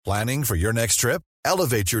Planning for your next trip?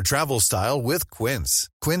 Elevate your travel style with Quince.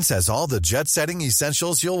 Quince has all the jet-setting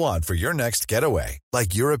essentials you'll want for your next getaway,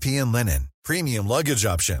 like European linen, premium luggage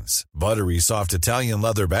options, buttery soft Italian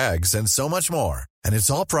leather bags, and so much more. And it's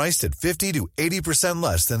all priced at 50 to 80%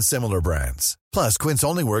 less than similar brands. Plus, Quince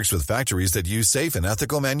only works with factories that use safe and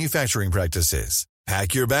ethical manufacturing practices.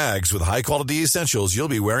 Pack your bags with high-quality essentials you'll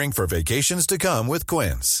be wearing for vacations to come with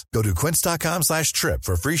Quince. Go to quince.com/trip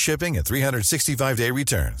for free shipping and 365-day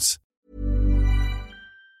returns.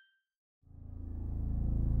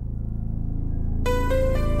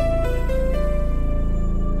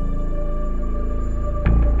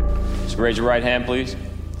 So raise your right hand, please.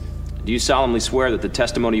 Do you solemnly swear that the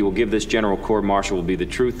testimony you will give this General Court-Martial will be the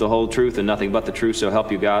truth, the whole truth, and nothing but the truth, so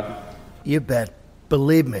help you God? You bet.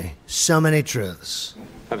 Believe me, so many truths.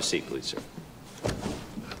 Have a seat, please, sir.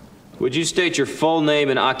 Would you state your full name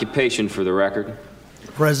and occupation for the record?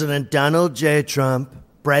 President Donald J. Trump,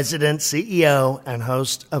 President, CEO, and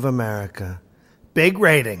host of America. Big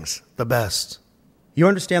ratings, the best. You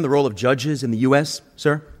understand the role of judges in the U.S.,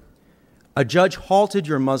 sir? A judge halted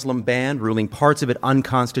your Muslim ban, ruling parts of it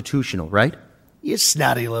unconstitutional, right? You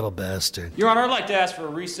snotty little bastard. Your Honor, I'd like to ask for a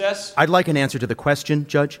recess. I'd like an answer to the question,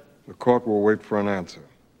 Judge. The court will wait for an answer.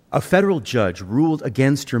 A federal judge ruled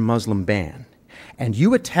against your Muslim ban, and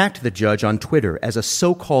you attacked the judge on Twitter as a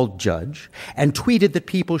so-called judge and tweeted that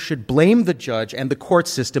people should blame the judge and the court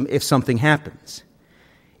system if something happens.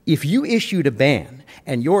 If you issued a ban,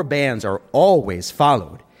 and your bans are always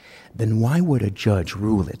followed, then why would a judge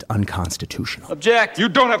rule it unconstitutional? Object! You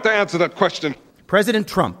don't have to answer that question. President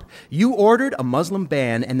Trump, you ordered a Muslim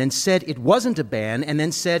ban and then said it wasn't a ban and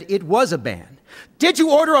then said it was a ban. Did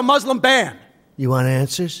you order a Muslim ban? You want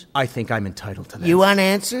answers? I think I'm entitled to that. You want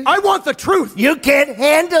answers? I want the truth! You can't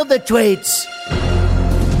handle the tweets!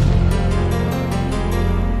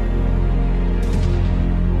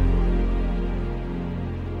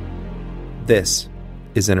 This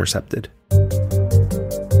is Intercepted.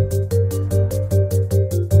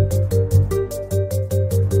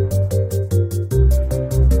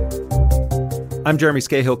 I'm Jeremy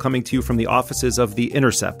Scahill, coming to you from the offices of The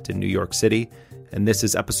Intercept in New York City, and this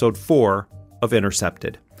is episode 4 of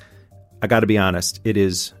Intercepted. I gotta be honest, it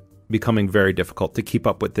is becoming very difficult to keep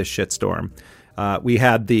up with this shitstorm. We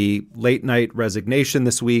had the late-night resignation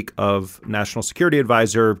this week of National Security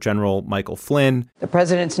Advisor General Michael Flynn. The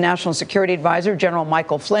president's National Security Advisor, General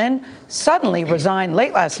Michael Flynn, suddenly resigned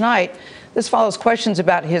late last night. This follows questions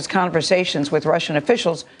about his conversations with Russian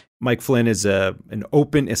officials. Mike Flynn is an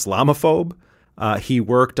open Islamophobe. He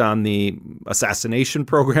worked on the assassination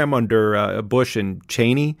program under Bush and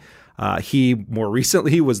Cheney. He more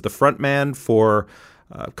recently was the front man for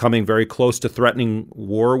coming very close to threatening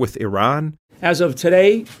war with Iran. As of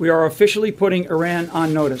today, we are officially putting Iran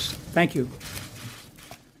on notice. Thank you.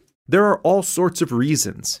 There are all sorts of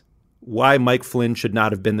reasons why Mike Flynn should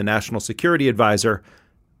not have been the National Security Advisor,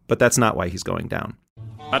 but that's not why he's going down.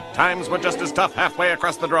 But times were just as tough halfway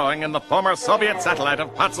across the drawing in the former Soviet satellite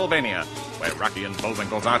of Pennsylvania, where Rocky and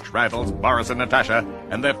Bullwinkle's arch rivals, Boris and Natasha,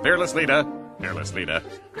 and their fearless leader,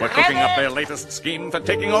 were cooking up their latest scheme for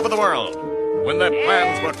taking over the world, when their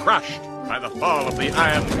plans were crushed by the fall of the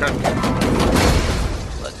Iron Curtain.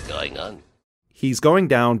 What's going on? He's going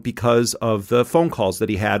down because of the phone calls that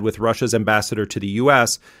he had with Russia's ambassador to the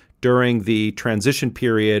U.S. during the transition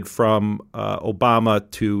period from Obama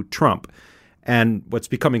to Trump. And what's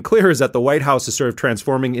becoming clear is that the White House is sort of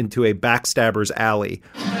transforming into a backstabber's alley.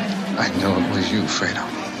 I know it was you, Fredo.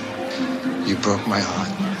 You broke my heart.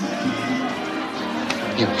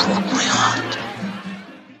 You broke my heart.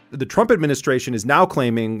 The Trump administration is now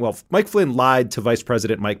claiming, well, Mike Flynn lied to Vice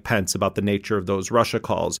President Mike Pence about the nature of those Russia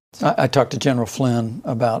calls. I talked to General Flynn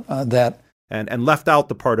about that. And left out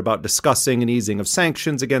the part about discussing an easing of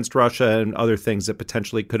sanctions against Russia and other things that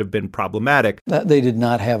potentially could have been problematic. They did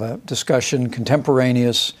not have a discussion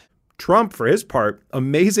contemporaneous. Trump, for his part,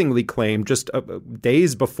 amazingly claimed just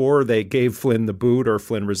days before they gave Flynn the boot or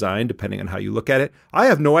Flynn resigned, depending on how you look at it, I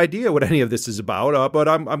have no idea what any of this is about, but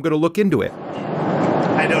I'm going to look into it.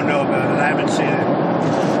 I don't know about it. I haven't seen it.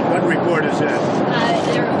 What report is that?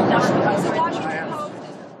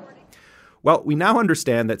 Well, we now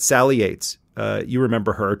understand that Sally Yates, you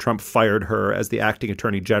remember her, Trump fired her as the acting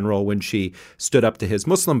attorney general when she stood up to his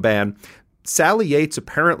Muslim ban. Sally Yates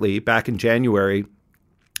apparently, back in January,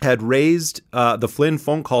 had raised the Flynn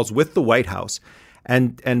phone calls with the White House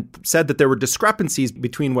and said that there were discrepancies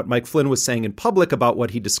between what Mike Flynn was saying in public about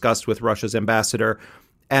what he discussed with Russia's ambassador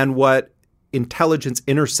and what intelligence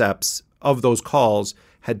intercepts of those calls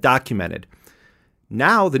had documented.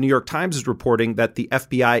 Now, the New York Times is reporting that the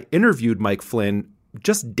FBI interviewed Mike Flynn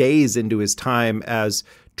just days into his time as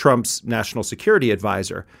Trump's national security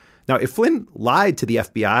advisor. Now, if Flynn lied to the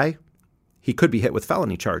FBI, he could be hit with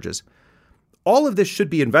felony charges. All of this should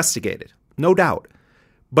be investigated, no doubt.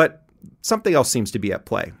 But something else seems to be at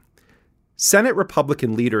play. Senate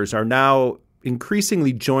Republican leaders are now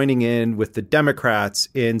increasingly joining in with the Democrats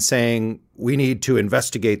in saying we need to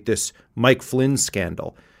investigate this Mike Flynn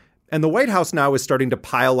scandal. And the White House now is starting to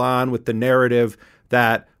pile on with the narrative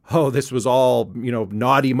that, oh, this was all,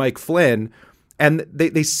 naughty Mike Flynn. And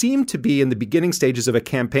they seem to be in the beginning stages of a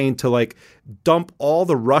campaign to dump all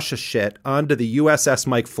the Russia shit onto the USS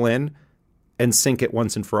Mike Flynn and sink it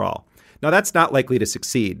once and for all. Now, that's not likely to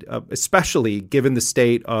succeed, especially given the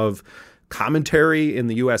state of commentary in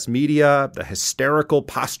the U.S. media, the hysterical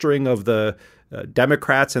posturing of the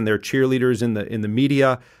Democrats and their cheerleaders in the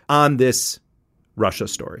media on this Russia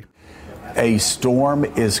story. A storm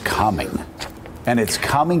is coming, and it's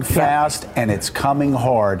coming fast, and it's coming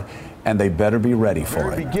hard. And they better be ready for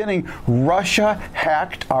it. At the beginning, Russia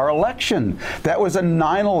hacked our election. That was a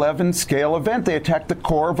 9/11 scale event. They attacked the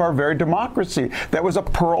core of our very democracy. That was a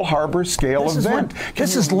Pearl Harbor scale event.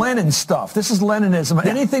 This is Lenin stuff. This is Leninism. Yeah.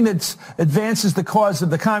 Anything that advances the cause of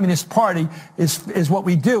the Communist Party is what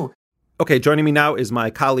we do. Okay, joining me now is my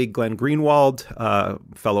colleague Glenn Greenwald,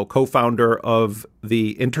 fellow co-founder of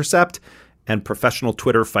The Intercept and professional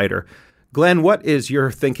Twitter fighter. Glenn, what is your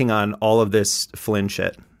thinking on all of this Flynn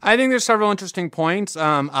shit? I think there's several interesting points.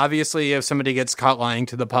 Obviously, if somebody gets caught lying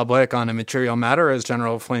to the public on a material matter, as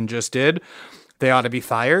General Flynn just did, they ought to be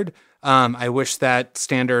fired. I wish that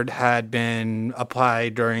standard had been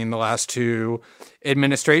applied during the last two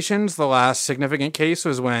administrations. The last significant case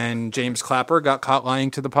was when James Clapper got caught lying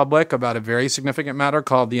to the public about a very significant matter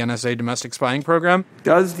called the NSA domestic spying program.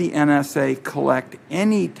 Does the NSA collect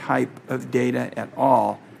any type of data at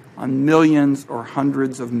all on millions or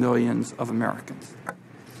hundreds of millions of Americans?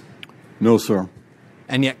 No, sir.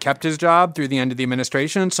 And yet kept his job through the end of the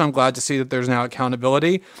administration. So I'm glad to see that there's now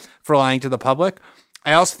accountability for lying to the public.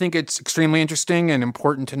 I also think it's extremely interesting and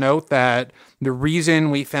important to note that the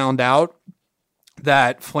reason we found out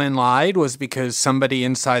that Flynn lied was because somebody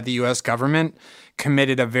inside the U.S. government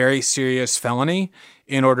committed a very serious felony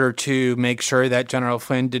in order to make sure that General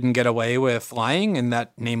Flynn didn't get away with lying, and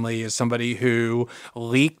that namely is somebody who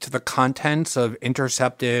leaked the contents of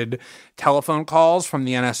intercepted telephone calls from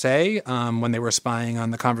the NSA when they were spying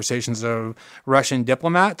on the conversations of Russian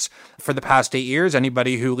diplomats. For the past 8 years,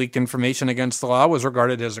 anybody who leaked information against the law was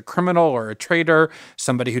regarded as a criminal or a traitor,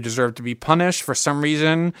 somebody who deserved to be punished. For some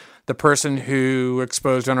reason, the person who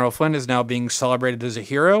exposed General Flynn is now being celebrated as a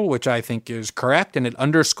hero, which I think is correct, and it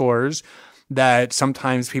underscores that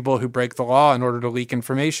sometimes people who break the law in order to leak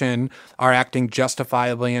information are acting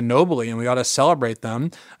justifiably and nobly, and we ought to celebrate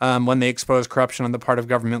them when they expose corruption on the part of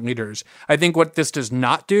government leaders. I think what this does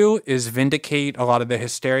not do is vindicate a lot of the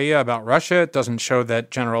hysteria about Russia. It doesn't show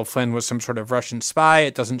that General Flynn was some sort of Russian spy.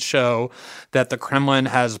 It doesn't show that the Kremlin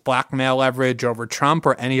has blackmail leverage over Trump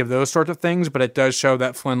or any of those sorts of things, but it does show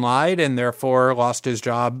that Flynn lied and therefore lost his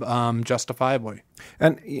job justifiably.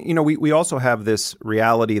 And, we also have this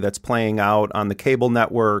reality that's playing out on the cable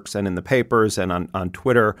networks and in the papers and on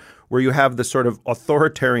Twitter, where you have this sort of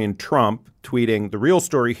authoritarian Trump tweeting, the real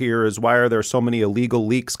story here is why are there so many illegal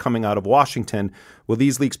leaks coming out of Washington? Will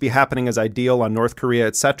these leaks be happening as I deal on North Korea,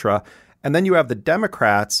 et cetera? And then you have the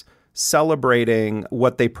Democrats celebrating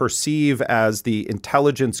what they perceive as the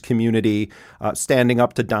intelligence community standing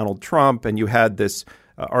up to Donald Trump. And you had this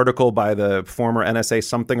article by the former NSA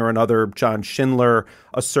something or another, John Schindler,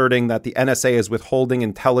 asserting that the NSA is withholding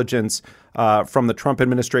intelligence from the Trump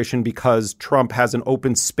administration because Trump has an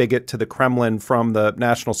open spigot to the Kremlin from the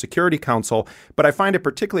National Security Council. But I find it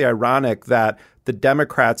particularly ironic that the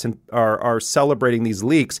Democrats are celebrating these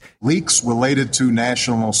leaks. Leaks related to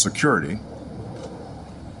national security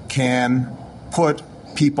can put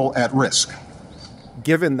people at risk.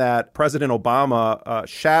 Given that President Obama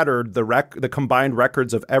shattered the combined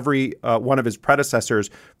records of every one of his predecessors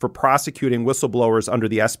for prosecuting whistleblowers under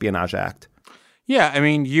the Espionage Act. Yeah, I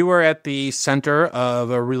mean, you were at the center of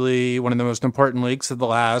one of the most important leaks of the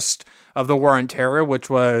war on terror, which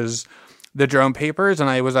was the drone papers, and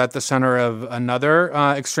I was at the center of another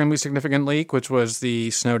extremely significant leak, which was the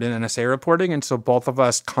Snowden NSA reporting. And so both of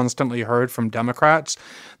us constantly heard from Democrats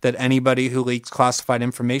that anybody who leaks classified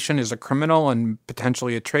information is a criminal and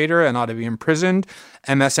potentially a traitor and ought to be imprisoned.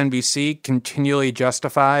 MSNBC continually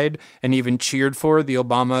justified and even cheered for the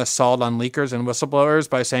Obama assault on leakers and whistleblowers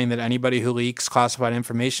by saying that anybody who leaks classified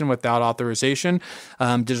information without authorization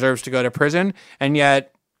deserves to go to prison. And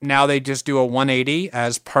yet, Now they just do a 180,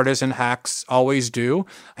 as partisan hacks always do,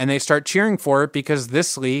 and they start cheering for it because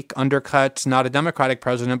this leak undercuts not a Democratic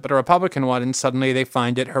president, but a Republican one, and suddenly they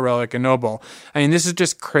find it heroic and noble. I mean, this is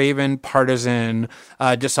just craven partisan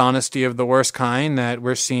dishonesty of the worst kind that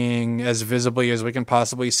we're seeing as visibly as we can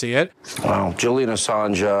possibly see it. Wow, Julian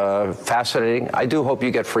Assange, fascinating. I do hope you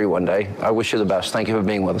get free one day. I wish you the best. Thank you for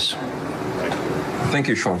being with us. Thank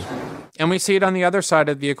you, Sean. And we see it on the other side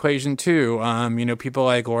of the equation, too. People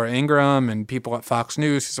like Laura Ingraham and people at Fox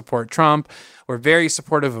News who support Trump were very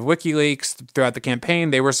supportive of WikiLeaks throughout the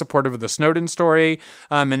campaign. They were supportive of the Snowden story.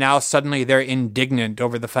 And now suddenly they're indignant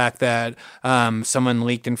over the fact that someone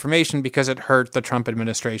leaked information because it hurt the Trump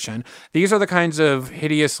administration. These are the kinds of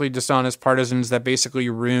hideously dishonest partisans that basically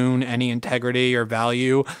ruin any integrity or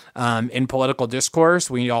value in political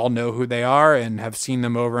discourse. We all know who they are and have seen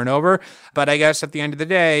them over and over. But I guess at the end of the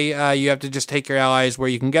day, you have to just take your allies where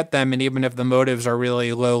you can get them. And even if the motives are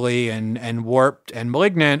really lowly and warped and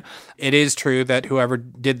malignant, it is true that whoever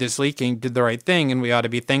did this leaking did the right thing, and we ought to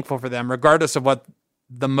be thankful for them, regardless of what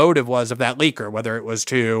the motive was of that leaker, whether it was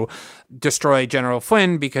to destroy General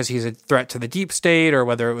Flynn because he's a threat to the deep state, or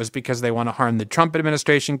whether it was because they want to harm the Trump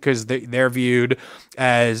administration because they're viewed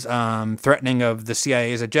as threatening of the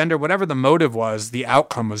CIA's agenda. Whatever the motive was, the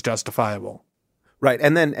outcome was justifiable. Right.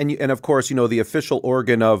 And then, and of course, the official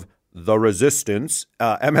organ of the resistance,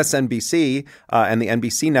 MSNBC and the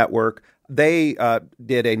NBC network, they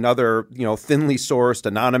did another, thinly sourced,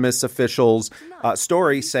 anonymous officials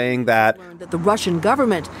story saying that the Russian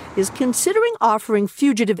government is considering offering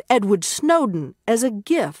fugitive Edward Snowden as a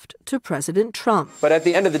gift to President Trump. But at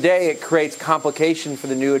the end of the day, it creates complication for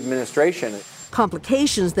the new administration.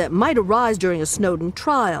 Complications that might arise during a Snowden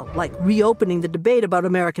trial, like reopening the debate about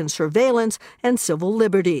American surveillance and civil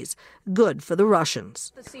liberties. Good for the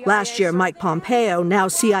Russians. Last year, Mike Pompeo, now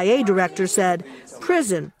CIA director, said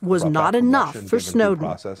prison was not enough for Snowden.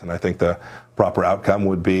 And I think the proper outcome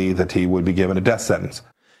would be that he would be given a death sentence.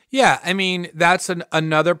 Yeah, I mean, that's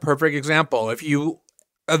another perfect example. If you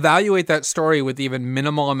evaluate that story with even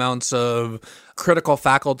minimal amounts of critical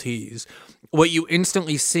faculties, what you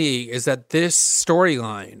instantly see is that this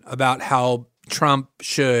storyline about how Trump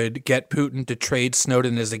should get Putin to trade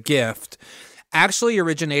Snowden as a gift actually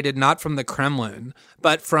originated not from the Kremlin,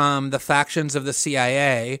 but from the factions of the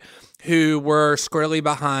CIA who were squarely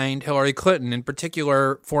behind Hillary Clinton, in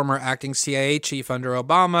particular, former acting CIA chief under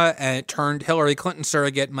Obama and turned Hillary Clinton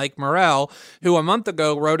surrogate Mike Morell, who a month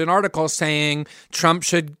ago wrote an article saying Trump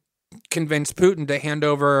should convince Putin to hand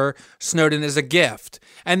over Snowden as a gift.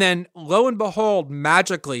 And then, lo and behold,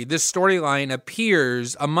 magically, this storyline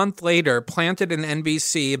appears a month later, planted in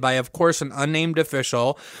NBC by, of course, an unnamed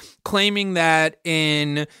official, claiming that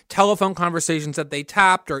in telephone conversations that they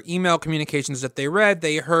tapped or email communications that they read,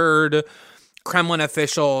 they heard Kremlin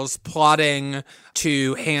officials plotting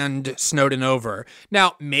to hand Snowden over.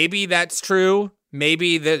 Now, maybe that's true.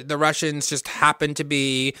 Maybe the Russians just happened to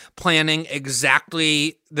be planning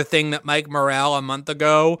exactly the thing that Mike Morell a month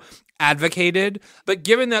ago advocated. But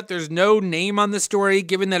given that there's no name on the story,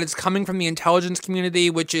 given that it's coming from the intelligence community,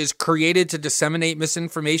 which is created to disseminate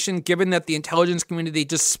misinformation, given that the intelligence community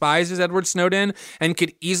despises Edward Snowden and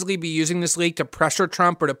could easily be using this leak to pressure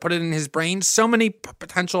Trump or to put it in his brain, so many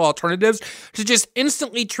potential alternatives, to just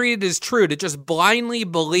instantly treat it as true, to just blindly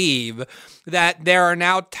believe that there are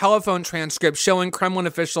now telephone transcripts showing Kremlin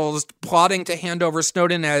officials plotting to hand over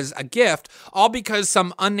Snowden as a gift, all because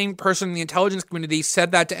some unnamed person in the intelligence community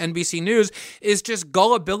said that to NBC News, is just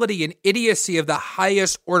gullibility and idiocy of the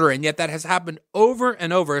highest order. And yet that has happened over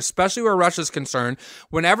and over, especially where Russia's concerned.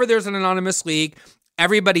 Whenever there's an anonymous leak,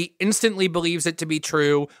 everybody instantly believes it to be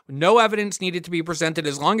true. No evidence needed to be presented.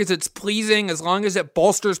 As long as it's pleasing, as long as it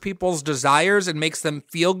bolsters people's desires and makes them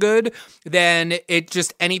feel good, then it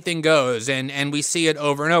just anything goes. And we see it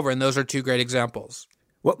over and over. And those are two great examples.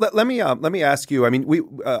 Well, let me ask you. I mean, we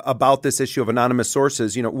about this issue of anonymous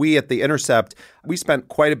sources. We at The Intercept, we spent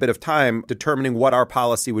quite a bit of time determining what our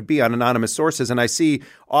policy would be on anonymous sources. And I see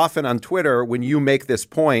often on Twitter when you make this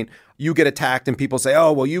point, you get attacked and people say,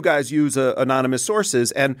 oh, well, you guys use anonymous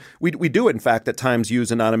sources. And we do, in fact, at times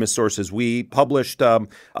use anonymous sources. We published a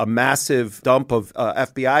massive dump of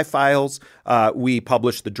FBI files. We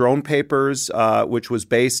published the drone papers, which was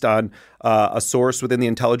based on a source within the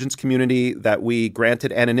intelligence community that we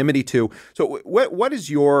granted anonymity to. So what is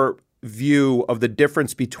your view of the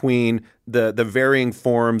difference between the varying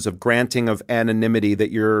forms of granting of anonymity that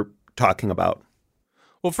you're talking about?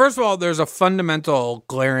 Well, first of all, there's a fundamental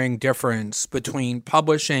glaring difference between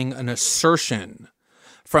publishing an assertion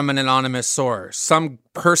from an anonymous source, some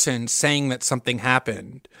person saying that something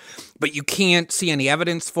happened, but you can't see any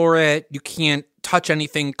evidence for it. You can't touch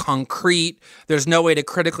anything concrete. There's no way to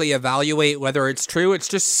critically evaluate whether it's true. It's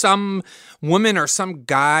just some woman or some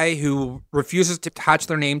guy who refuses to attach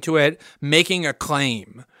their name to it making a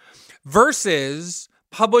claim versus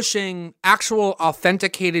publishing actual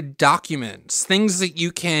authenticated documents, things that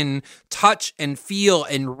you can touch and feel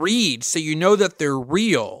and read so you know that they're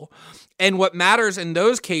real. And what matters in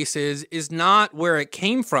those cases is not where it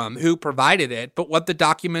came from, who provided it, but what the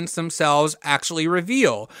documents themselves actually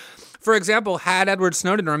reveal. For example, had Edward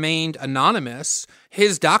Snowden remained anonymous,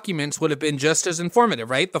 his documents would have been just as informative,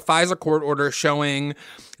 right? The FISA court order showing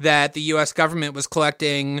that the U.S. government was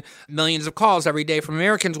collecting millions of calls every day from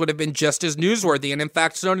Americans would have been just as newsworthy. And in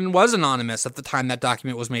fact, Snowden was anonymous at the time that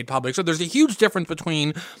document was made public. So there's a huge difference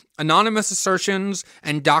between anonymous assertions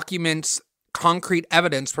and documents, concrete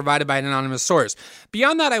evidence provided by an anonymous source.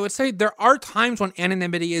 Beyond that, I would say there are times when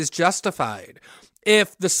anonymity is justified.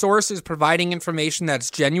 If the source is providing information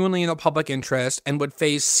that's genuinely in the public interest and would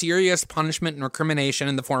face serious punishment and recrimination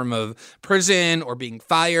in the form of prison or being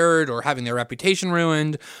fired or having their reputation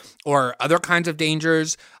ruined or other kinds of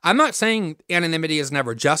dangers, I'm not saying anonymity is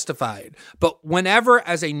never justified. But whenever,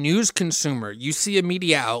 as a news consumer, you see a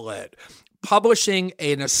media outlet publishing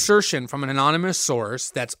an assertion from an anonymous source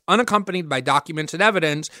that's unaccompanied by documents and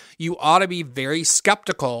evidence, you ought to be very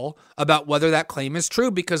skeptical about whether that claim is true,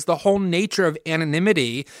 because the whole nature of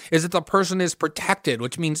anonymity is that the person is protected,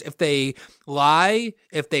 which means if they lie,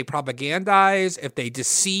 if they propagandize, if they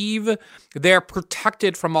deceive, they're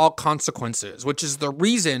protected from all consequences, which is the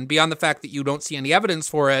reason, beyond the fact that you don't see any evidence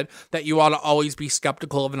for it, that you ought to always be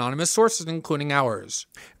skeptical of anonymous sources, including ours.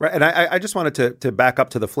 Right. And I just wanted to back up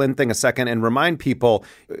to the Flynn thing a second and remind people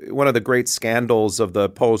one of the great scandals of the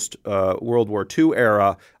post-World War II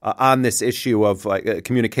era on this issue of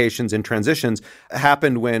communications and transitions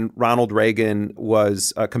happened when Ronald Reagan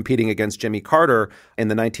was competing against Jimmy Carter in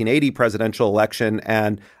the 1980 presidential election.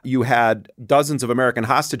 And you had dozens of American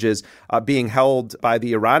hostages being held by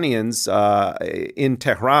the Iranians in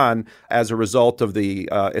Tehran as a result of the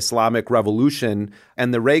Islamic Revolution.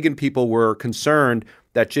 And the Reagan people were concerned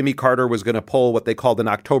that Jimmy Carter was going to pull what they called an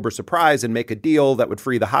October surprise and make a deal that would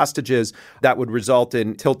free the hostages that would result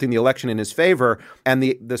in tilting the election in his favor. And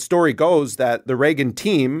the story goes that the Reagan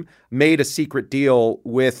team made a secret deal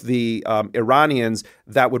with the Iranians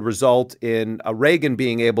that would result in Reagan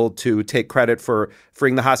being able to take credit for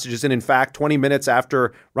freeing the hostages. And in fact, 20 minutes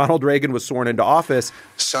after Ronald Reagan was sworn into office,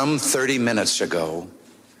 some 30 minutes ago,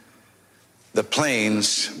 the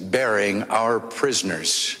planes bearing our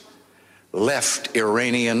prisoners left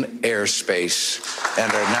Iranian airspace and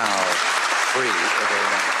are now free of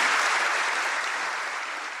Iran.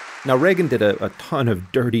 Now, Reagan did a ton of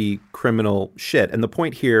dirty criminal shit. And the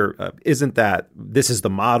point here isn't that this is the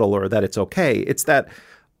model or that it's okay. It's that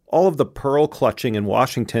all of the pearl clutching in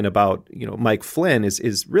Washington about, Mike Flynn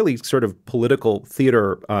is really sort of political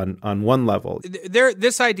theater on one level.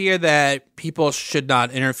 This idea that people should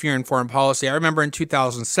not interfere in foreign policy. I remember in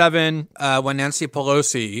 2007 when Nancy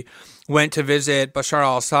Pelosi went to visit Bashar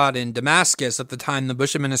al-Assad in Damascus at the time the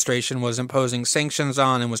Bush administration was imposing sanctions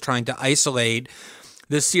on and was trying to isolate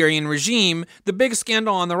the Syrian regime. The big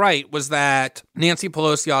scandal on the right was that Nancy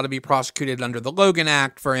Pelosi ought to be prosecuted under the Logan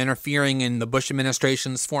Act for interfering in the Bush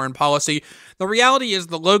administration's foreign policy. The reality is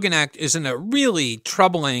the Logan Act isn't a really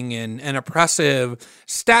troubling and oppressive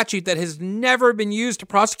statute that has never been used to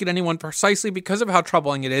prosecute anyone precisely because of how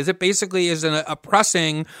troubling it is. It basically is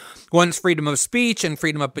oppressing one's freedom of speech and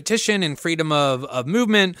freedom of petition and freedom of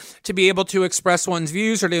movement to be able to express one's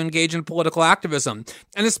views or to engage in political activism.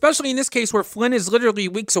 And especially in this case where Flynn is literally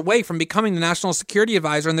weeks away from becoming the national security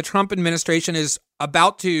advisor and the Trump administration is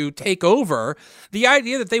about to take over, the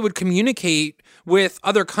idea that they would communicate with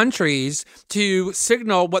other countries to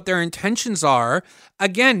signal what their intentions are,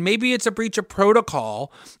 again, maybe it's a breach of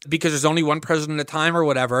protocol because there's only one president at a time or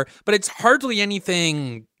whatever, but it's hardly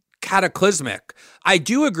anything cataclysmic. I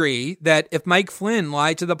do agree that if Mike Flynn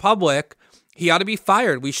lied to the public, he ought to be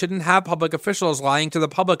fired. We shouldn't have public officials lying to the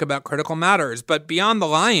public about critical matters. But beyond the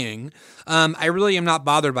lying, I really am not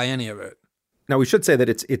bothered by any of it. Now, we should say that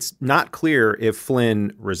it's not clear if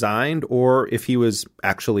Flynn resigned or if he was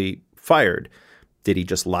actually fired. Did he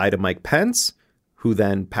just lie to Mike Pence, who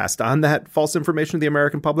then passed on that false information to the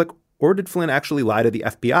American public? Or did Flynn actually lie to the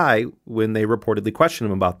FBI when they reportedly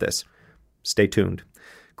questioned him about this? Stay tuned.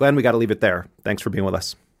 Glenn, we got to leave it there. Thanks for being with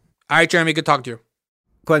us. All right, Jeremy, good talking to you.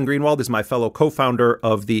 Glenn Greenwald is my fellow co-founder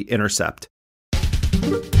of The Intercept.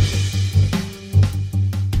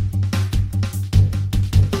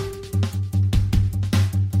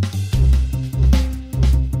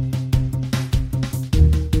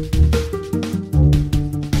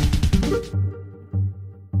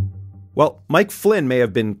 Well, Mike Flynn may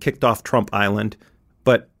have been kicked off Trump Island,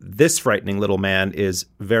 but this frightening little man is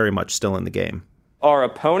very much still in the game. Our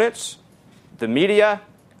opponents, the media,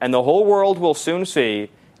 and the whole world will soon see,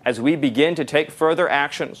 as we begin to take further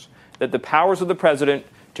actions, that the powers of the president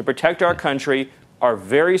to protect our country are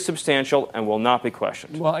very substantial and will not be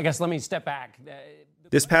questioned. Well, I guess let me step back.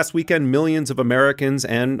 This past weekend, millions of Americans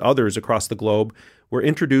and others across the globe were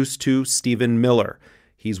introduced to Stephen Miller.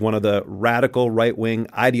 He's one of the radical right-wing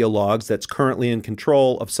ideologues that's currently in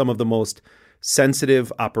control of some of the most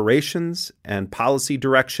sensitive operations and policy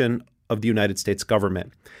direction of the United States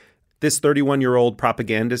government. This 31-year-old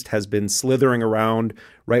propagandist has been slithering around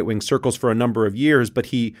right-wing circles for a number of years, but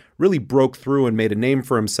he really broke through and made a name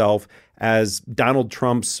for himself as Donald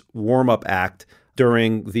Trump's warm-up act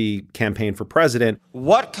during the campaign for president.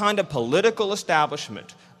 What kind of political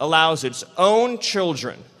establishment allows its own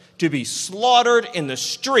children to be slaughtered in the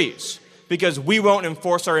streets because we won't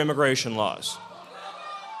enforce our immigration laws?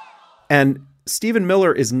 And Stephen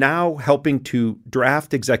Miller is now helping to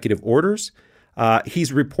draft executive orders.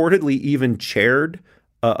 He's reportedly even chaired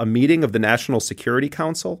a meeting of the National Security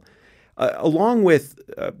Council, along with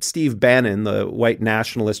Steve Bannon, the white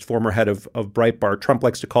nationalist, former head of Breitbart. Trump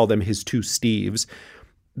likes to call them his two Steves.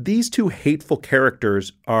 These two hateful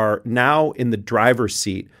characters are now in the driver's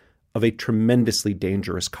seat of a tremendously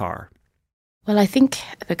dangerous car. Well, I think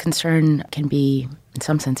the concern can be, in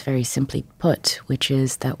some sense, very simply put, which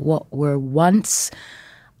is that what were once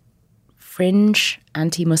fringe,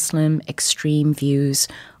 anti-Muslim, extreme views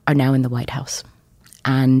are now in the White House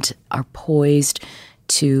and are poised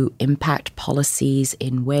to impact policies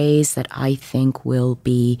in ways that I think will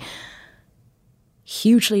be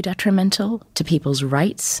hugely detrimental to people's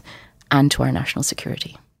rights and to our national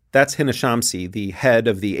security. That's Hina Shamsi, the head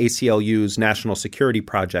of the ACLU's National Security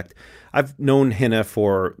Project. I've known Hina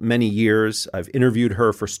for many years. I've interviewed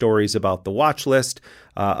her for stories about the watch list,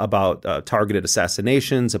 about targeted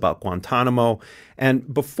assassinations, about Guantanamo.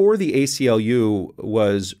 And before the ACLU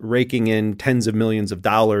was raking in tens of millions of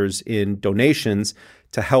dollars in donations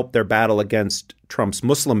to help their battle against Trump's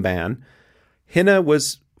Muslim ban, Hina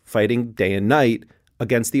was fighting day and night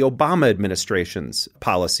against the Obama administration's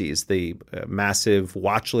policies, the massive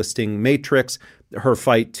watch listing matrix, her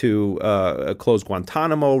fight to close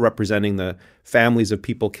Guantanamo, representing the families of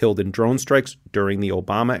people killed in drone strikes during the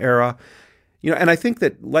Obama era. And I think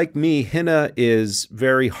that, like me, Hina is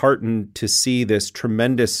very heartened to see this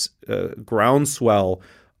tremendous groundswell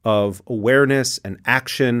of awareness and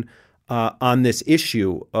action on this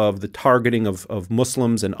issue of the targeting of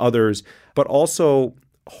Muslims and others, but also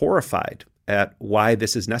horrified at why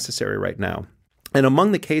this is necessary right now. And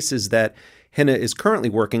among the cases that Hina is currently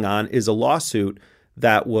working on is a lawsuit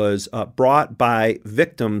that was brought by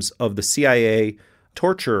victims of the CIA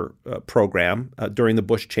torture program during the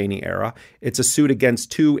Bush-Cheney era. It's a suit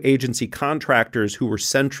against two agency contractors who were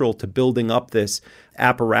central to building up this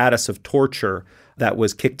apparatus of torture that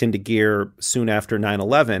was kicked into gear soon after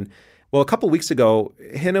 9/11. Well, a couple weeks ago,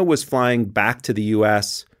 Hina was flying back to the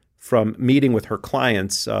U.S. from meeting with her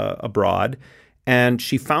clients abroad, and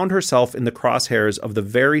she found herself in the crosshairs of the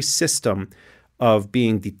very system of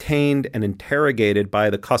being detained and interrogated by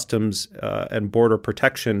the Customs and Border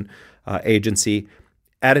Protection Agency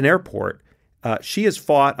at an airport. She has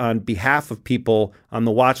fought on behalf of people on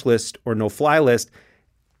the watch list or no-fly list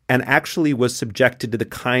and actually was subjected to the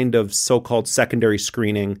kind of so-called secondary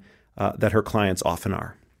screening that her clients often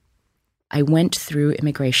are. I went through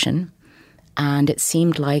immigration, and it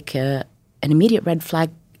seemed like an immediate red flag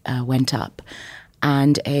went up.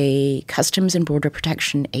 And a Customs and Border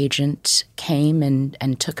Protection agent came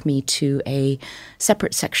and took me to a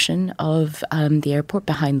separate section of the airport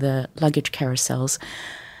behind the luggage carousels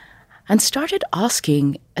and started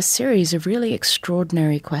asking a series of really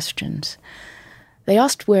extraordinary questions. They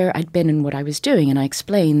asked where I'd been and what I was doing, and I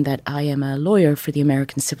explained that I am a lawyer for the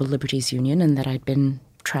American Civil Liberties Union and that I'd been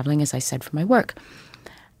traveling, as I said, for my work.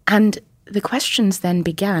 And the questions then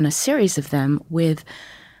began, a series of them, with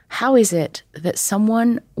how is it that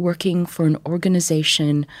someone working for an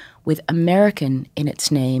organization with American in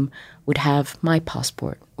its name would have my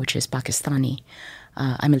passport, which is Pakistani?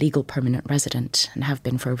 I'm a legal permanent resident and have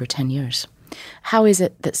been for over 10 years. How is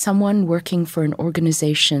it that someone working for an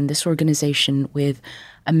organization, this organization with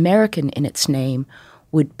American in its name,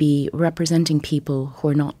 would be representing people who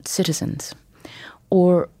are not citizens?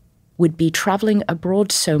 Or would be traveling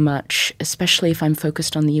abroad so much, especially if I'm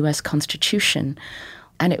focused on the U.S. Constitution?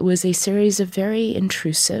 And it was a series of very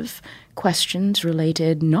intrusive questions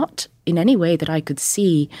related not in any way that I could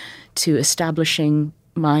see to establishing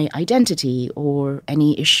my identity or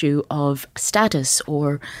any issue of status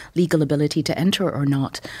or legal ability to enter or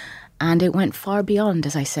not. And it went far beyond,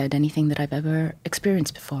 as I said, anything that I've ever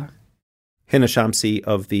experienced before. Hina Shamsi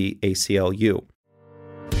of the ACLU.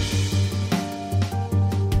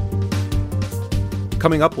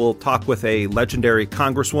 Coming up, we'll talk with a legendary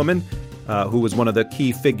congresswoman who was one of the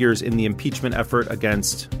key figures in the impeachment effort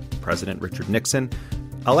against President Richard Nixon.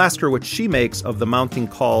 I'll ask her what she makes of the mounting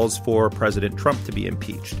calls for President Trump to be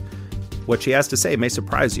impeached. What she has to say may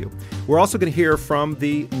surprise you. We're also going to hear from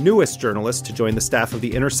the newest journalist to join the staff of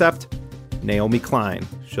The Intercept, Naomi Klein.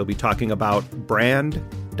 She'll be talking about brand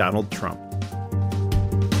Donald Trump.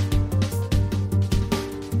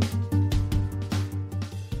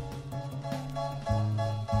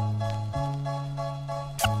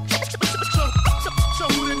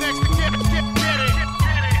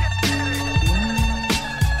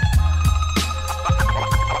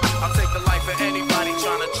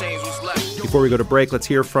 Before we go to break, let's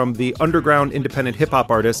hear from the underground independent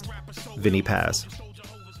hip-hop artist, Vinnie Paz.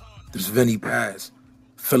 This is Vinnie Paz,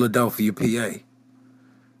 Philadelphia, PA.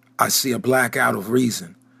 I see a blackout of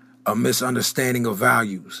reason, a misunderstanding of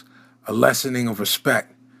values, a lessening of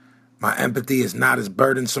respect. My empathy is not as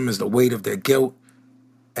burdensome as the weight of their guilt,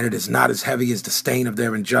 and it is not as heavy as the stain of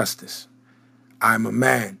their injustice. I am a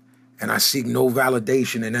man, and I seek no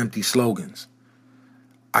validation in empty slogans.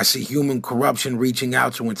 I see human corruption reaching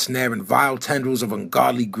out to ensnare in vile tendrils of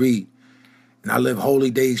ungodly greed, and I live holy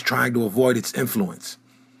days trying to avoid its influence.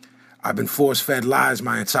 I've been force-fed lies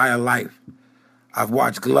my entire life. I've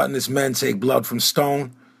watched gluttonous men take blood from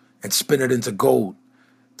stone and spin it into gold.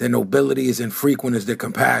 Their nobility is infrequent as their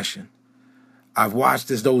compassion. I've watched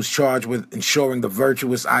as those charged with ensuring the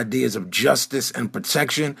virtuous ideas of justice and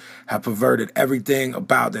protection have perverted everything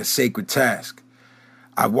about their sacred task.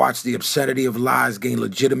 I've watched the obscenity of lies gain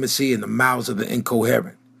legitimacy in the mouths of the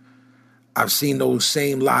incoherent. I've seen those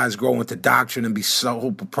same lies grow into doctrine and be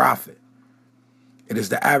sold for profit. It is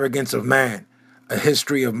the arrogance of man, a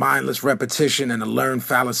history of mindless repetition and a learned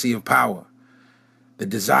fallacy of power. The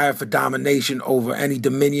desire for domination over any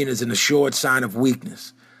dominion is an assured sign of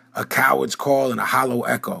weakness, a coward's call and a hollow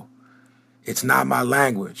echo. It's not my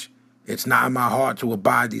language. It's not in my heart to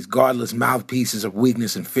abide these godless mouthpieces of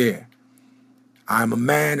weakness and fear. I am a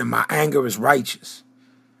man and my anger is righteous.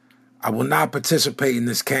 I will not participate in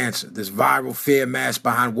this cancer, this viral fear masked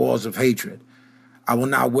behind walls of hatred. I will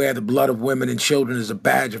not wear the blood of women and children as a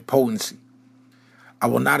badge of potency. I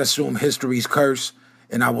will not assume history's curse,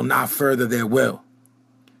 and I will not further their will.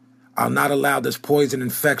 I'll not allow this poison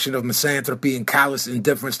infection of misanthropy and callous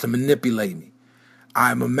indifference to manipulate me.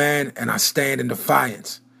 I am a man and I stand in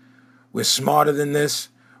defiance. We're smarter than this.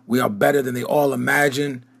 We are better than they all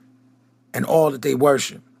imagine and all that they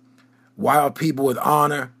worship. Why are people with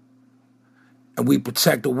honor and we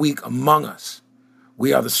protect the weak among us?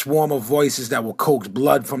 We are the swarm of voices that will coax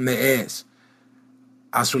blood from their ears.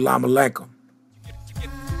 Assalamu alaikum.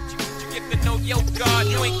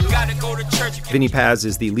 Vinnie Paz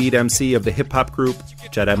is the lead MC of the hip-hop group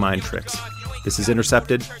Jedi Mind Tricks. This is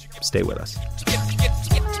Intercepted. Stay with us.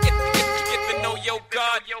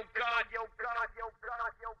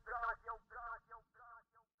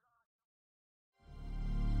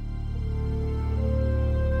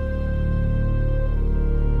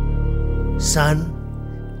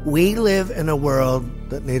 Son, we live in a world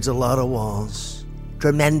that needs a lot of walls,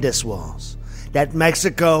 tremendous walls, that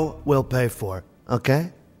Mexico will pay for,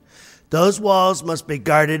 okay? Those walls must be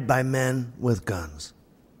guarded by men with guns.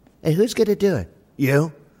 Hey, who's going to do it?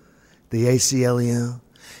 You? The ACLU?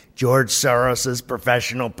 George Soros's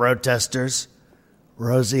professional protesters?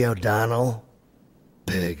 Rosie O'Donnell?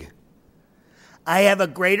 Pig. I have a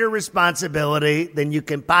greater responsibility than you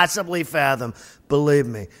can possibly fathom. Believe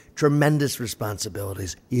me, tremendous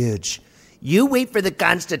responsibilities. Huge. You wait for the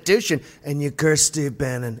Constitution and you curse Steve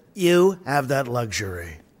Bannon. You have that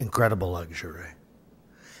luxury. Incredible luxury.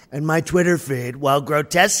 And my Twitter feed, while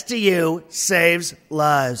grotesque to you, saves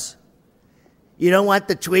lives. You don't want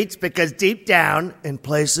the tweets because deep down, in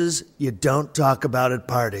places you don't talk about at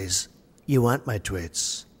parties, you want my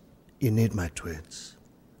tweets. You need my tweets.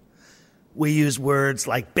 We use words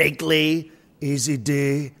like bigly, easy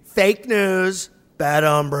D, fake news, bad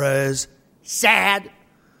hombres, sad.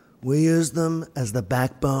 We use them as the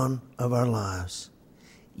backbone of our lives.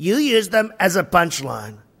 You use them as a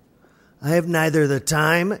punchline. I have neither the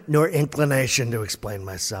time nor inclination to explain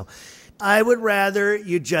myself. I would rather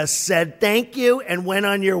you just said thank you and went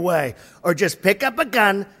on your way, or just pick up a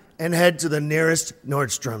gun and head to the nearest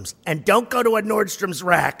Nordstrom's. And don't go to a Nordstrom's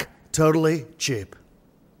rack. Totally cheap.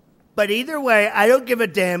 But either way, I don't give a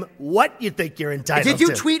damn what you think you're entitled to. Did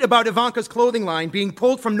you tweet about Ivanka's clothing line being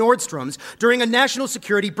pulled from Nordstrom's during a national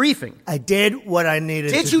security briefing? I did what I needed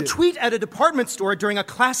to do. Did you tweet at a department store during a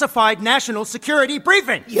classified national security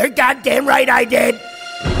briefing? You're goddamn right I did.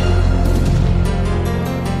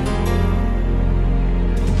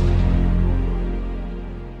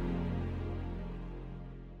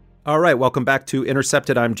 All right, welcome back to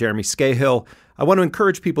Intercepted. I'm Jeremy Scahill. I want to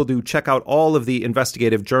encourage people to check out all of the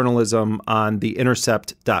investigative journalism on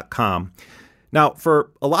theintercept.com. Now,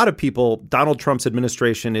 for a lot of people, Donald Trump's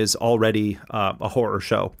administration is already a horror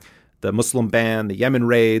show. The Muslim ban, the Yemen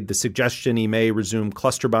raid, the suggestion he may resume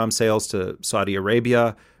cluster bomb sales to Saudi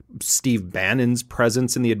Arabia, Steve Bannon's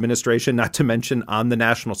presence in the administration, not to mention on the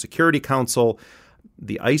National Security Council,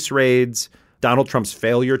 the ICE raids, Donald Trump's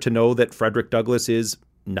failure to know that Frederick Douglass is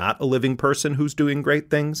not a living person who's doing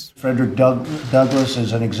great things. Frederick Douglass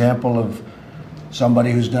is an example of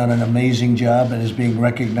somebody who's done an amazing job and is being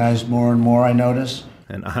recognized more and more, I notice.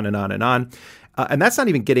 And on and on and on. And that's not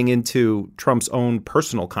even getting into Trump's own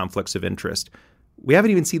personal conflicts of interest. We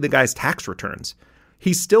haven't even seen the guy's tax returns.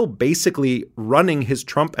 He's still basically running his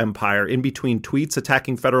Trump empire in between tweets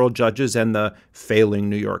attacking federal judges and the failing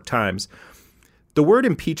New York Times. The word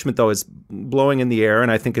impeachment, though, is blowing in the air,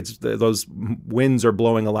 and I think it's those winds are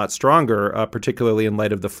blowing a lot stronger, particularly in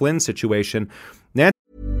light of the Flynn situation.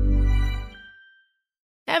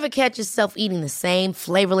 Ever catch yourself eating the same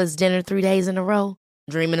flavorless dinner 3 days in a row?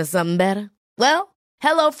 Dreaming of something better? Well,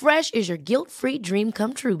 HelloFresh is your guilt-free dream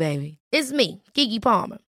come true, baby. It's me, Keke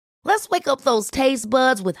Palmer. Let's wake up those taste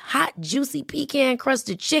buds with hot, juicy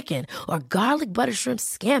pecan-crusted chicken or garlic butter shrimp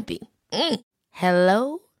scampi.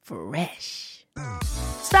 Hello Fresh.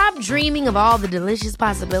 Stop dreaming of all the delicious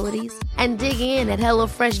possibilities and dig in at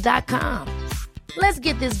HelloFresh.com. Let's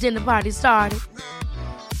get this dinner party started.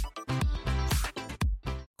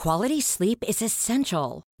 Quality sleep is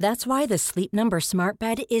essential. That's why the Sleep Number Smart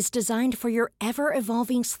Bed is designed for your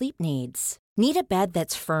ever-evolving sleep needs. Need a bed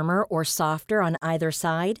that's firmer or softer on either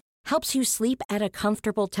side? Helps you sleep at a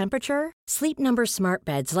comfortable temperature? Sleep Number Smart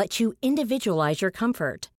Beds let you individualize your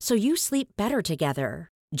comfort, so you sleep better together.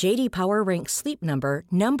 J.D. Power ranks Sleep Number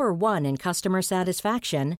number 1 in customer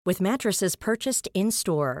satisfaction with mattresses purchased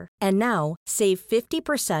in-store. And now, save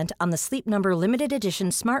 50% on the Sleep Number Limited Edition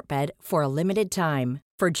Smart Bed for a limited time.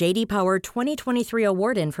 For J.D. Power 2023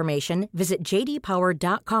 award information, visit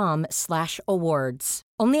jdpower.com/awards.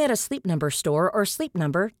 Only at a Sleep Number store or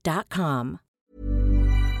sleepnumber.com.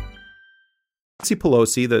 Nancy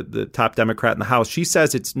Pelosi, the top Democrat in the House, she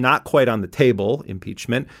says it's not quite on the table,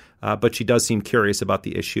 impeachment, but she does seem curious about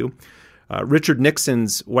the issue. Richard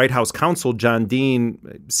Nixon's White House counsel, John Dean,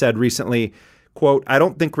 said recently, quote, "I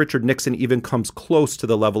don't think Richard Nixon even comes close to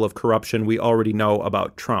the level of corruption we already know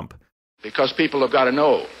about Trump." Because people have got to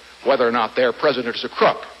know whether or not their president is a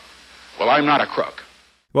crook. Well, I'm not a crook.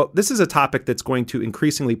 Well, this is a topic that's going to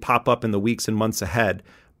increasingly pop up in the weeks and months ahead,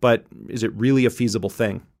 but is it really a feasible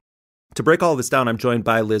thing? To break all this down, I'm joined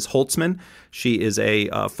by Liz Holtzman. She is a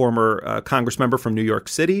former Congress member from New York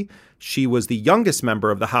City. She was the youngest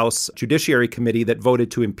member of the House Judiciary Committee that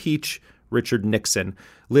voted to impeach Richard Nixon.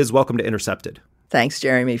 Liz, welcome to Intercepted. Thanks,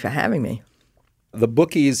 Jeremy, for having me. The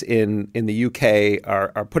bookies in the UK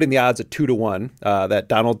are putting the odds at 2-1 that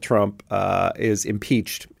Donald Trump is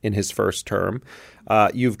impeached in his first term.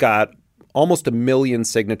 You've got almost 1 million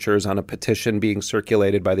signatures on a petition being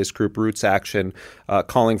circulated by this group, Roots Action,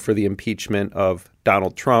 calling for the impeachment of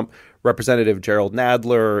Donald Trump. Representative Gerald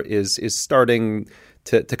Nadler is starting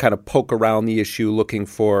to kind of poke around the issue, looking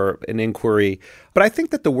for an inquiry. But I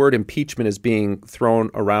think that the word impeachment is being thrown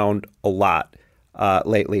around a lot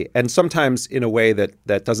lately, and sometimes in a way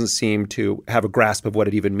that doesn't seem to have a grasp of what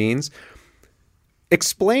it even means.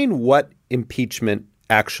 Explain what impeachment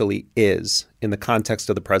actually is in the context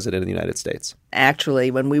of the president of the United States.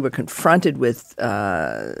 Actually, when we were confronted with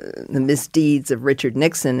the misdeeds of Richard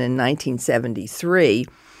Nixon in 1973,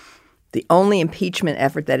 the only impeachment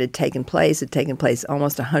effort that had taken place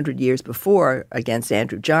almost 100 years before against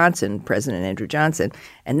Andrew Johnson, President Andrew Johnson,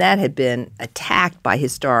 and that had been attacked by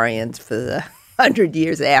historians for the 100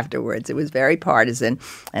 years afterwards. It was very partisan,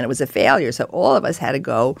 and it was a failure. So all of us had to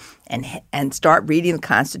go and start reading the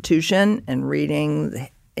Constitution and reading the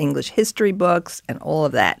English history books and all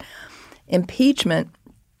of that. Impeachment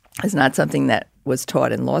is not something that was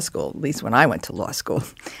taught in law school, at least when I went to law school.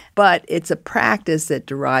 But it's a practice that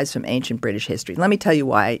derives from ancient British history. Let me tell you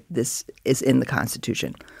why this is in the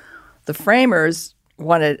Constitution. The framers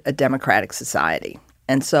wanted a democratic society,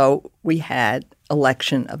 and so we had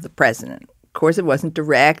election of the president. Of course, it wasn't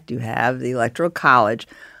direct. You have the Electoral College,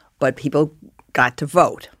 but people got to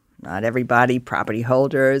vote. Not everybody, property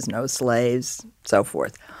holders, no slaves, so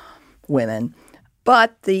forth, women.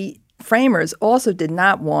 But the framers also did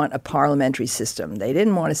not want a parliamentary system. They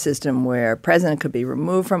didn't want a system where a president could be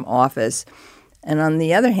removed from office. And on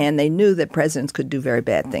the other hand, they knew that presidents could do very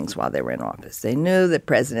bad things while they were in office. They knew that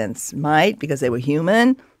presidents might, because they were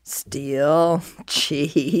human, steal,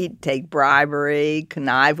 cheat, take bribery,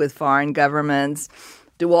 connive with foreign governments,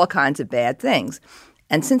 do all kinds of bad things.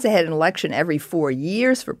 And since they had an election every 4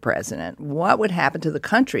 years for president, what would happen to the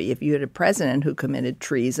country if you had a president who committed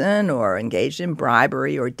treason or engaged in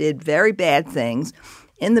bribery or did very bad things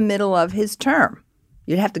in the middle of his term?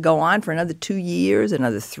 You'd have to go on for another 2 years,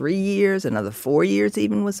 another 3 years, another 4 years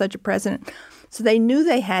even with such a president. So they knew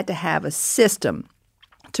they had to have a system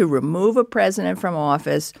to remove a president from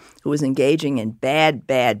office who was engaging in bad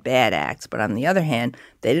acts. But on the other hand,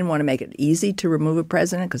 they didn't want to make it easy to remove a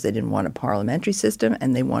president because they didn't want a parliamentary system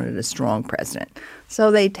and they wanted a strong president.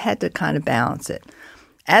 So they had to kind of balance it.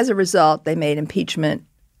 As a result, they made impeachment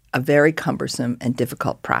a very cumbersome and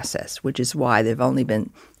difficult process, which is why there have only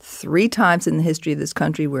been 3 times in the history of this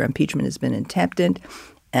country where impeachment has been attempted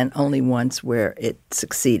and only once where it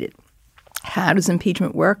succeeded. How does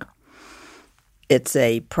impeachment work? It's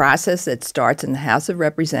a process that starts in the House of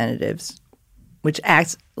Representatives, which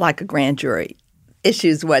acts like a grand jury,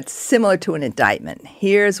 issues what's similar to an indictment.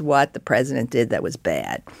 Here's what the president did that was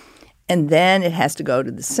bad. And then it has to go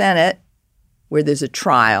to the Senate, where there's a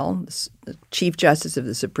trial. The Chief Justice of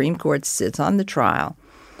the Supreme Court sits on the trial,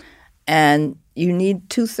 and you need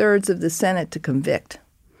 2/3 of the Senate to convict.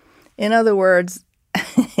 In other words,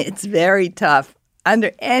 it's very tough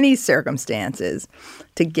under any circumstances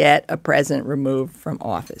to get a president removed from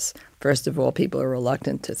office. First of all, people are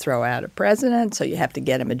reluctant to throw out a president, so you have to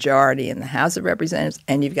get a majority in the House of Representatives,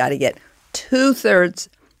 and you've got to get 2/3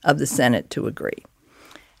 of the Senate to agree.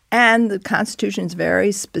 And the Constitution is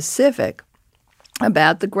very specific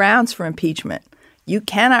about the grounds for impeachment. You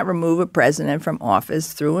cannot remove a president from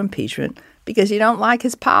office through impeachment because you don't like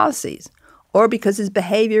his policies, or because his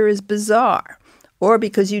behavior is bizarre, or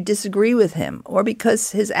because you disagree with him, or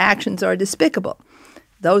because his actions are despicable.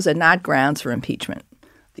 Those are not grounds for impeachment.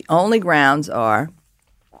 The only grounds are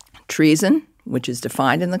treason, which is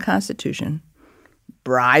defined in the Constitution,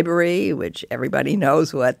 bribery, which everybody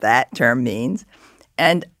knows what that term means,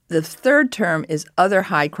 and the third term is other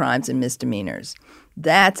high crimes and misdemeanors.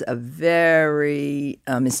 That's a very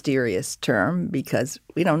mysterious term because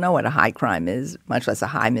we don't know what a high crime is, much less a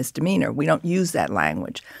high misdemeanor. We don't use that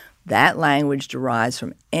language. That language derives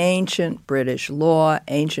from ancient British law,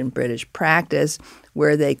 ancient British practice,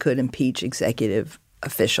 where they could impeach executive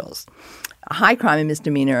officials. A high crime and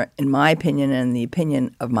misdemeanor, in my opinion and the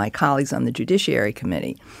opinion of my colleagues on the Judiciary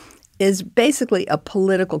Committee, is basically a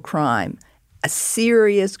political crime, a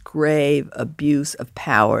serious, grave abuse of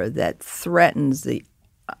power that threatens the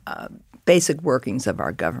basic workings of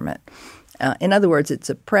our government. In other words, it's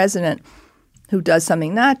a president who does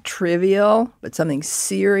something not trivial, but something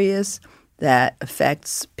serious that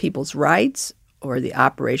affects people's rights or the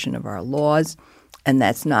operation of our laws, and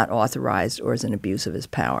that's not authorized or is an abuse of his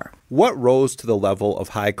power. What rose to the level of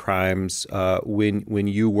high crimes when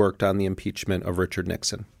you worked on the impeachment of Richard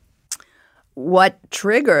Nixon? What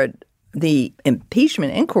triggered the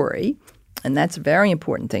impeachment inquiry, and that's a very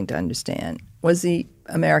important thing to understand, was the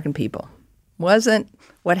American people. Wasn't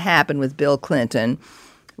what happened with Bill Clinton,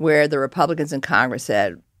 where the Republicans in Congress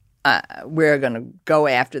said, we're going to go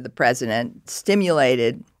after the president,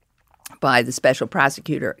 stimulated by the special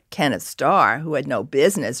prosecutor Kenneth Starr, who had no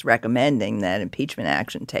business recommending that impeachment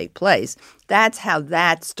action take place. That's how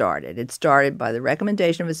that started. It started by the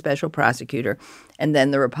recommendation of a special prosecutor, and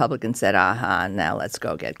then the Republicans said, aha, now let's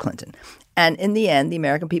go get Clinton. And in the end, the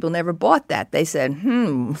American people never bought that. They said,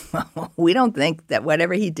 we don't think that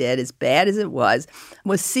whatever he did, as bad as it was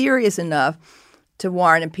serious enough to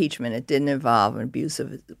warrant impeachment. It didn't involve an abuse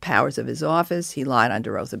of the powers of his office. He lied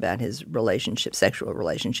under oath about his sexual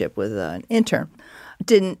relationship with an intern. It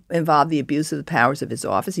didn't involve the abuse of the powers of his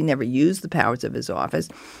office. He never used the powers of his office.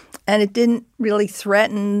 And it didn't really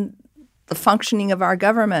threaten the functioning of our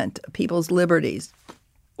government, people's liberties.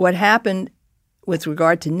 What happened with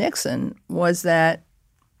regard to Nixon was that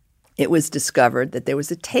it was discovered that there was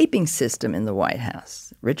a taping system in the White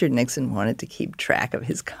House. Richard Nixon wanted to keep track of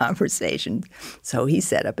his conversations, so he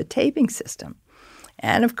set up a taping system.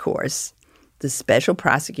 And, of course, the special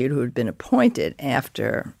prosecutor who had been appointed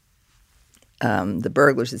after the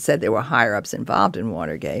burglars had said there were higher-ups involved in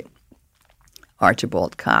Watergate,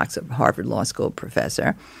 Archibald Cox, a Harvard Law School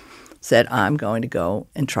professor, said, I'm going to go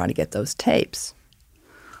and try to get those tapes.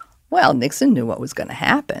 Well, Nixon knew what was going to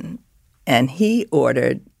happen, and he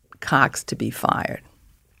ordered Cox to be fired.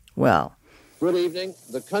 Well, good evening.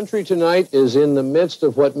 The country tonight is in the midst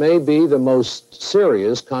of what may be the most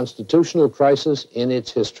serious constitutional crisis in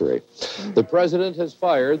its history. The president has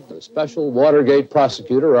fired the special Watergate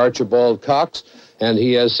prosecutor, Archibald Cox, and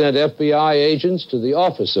he has sent FBI agents to the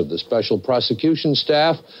office of the special prosecution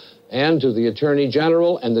staff and to the Attorney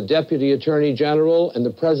General and the Deputy Attorney General, and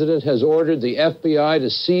the President has ordered the FBI to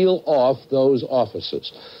seal off those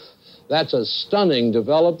offices. That's a stunning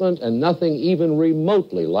development, and nothing even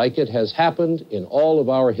remotely like it has happened in all of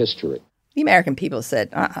our history. The American people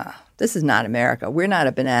said, this is not America. We're not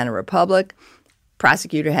a banana republic.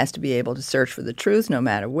 Prosecutor has to be able to search for the truth no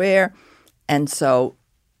matter where. And so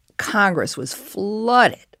Congress was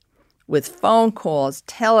flooded with phone calls,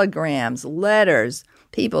 telegrams, letters,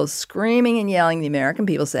 people screaming and yelling. The American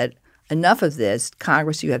people said, enough of this.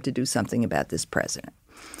 Congress, you have to do something about this president.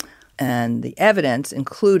 And the evidence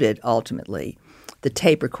included, ultimately, the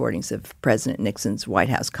tape recordings of President Nixon's White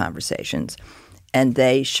House conversations. And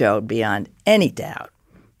they showed beyond any doubt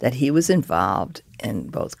that he was involved in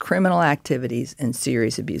both criminal activities and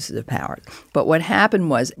serious abuses of power. But what happened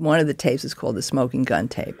was one of the tapes is called the smoking gun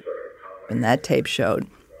tape. And that tape showed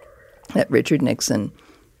that Richard Nixon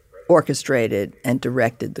orchestrated and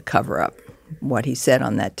directed the cover-up. What he said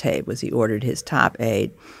on that tape was he ordered his top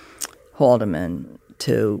aide, Haldeman,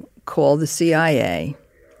 to call the CIA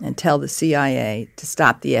and tell the CIA to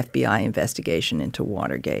stop the FBI investigation into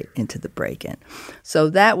Watergate, into the break-in. So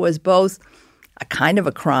that was both a kind of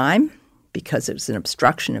a crime because it was an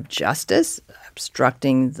obstruction of justice,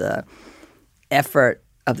 obstructing the effort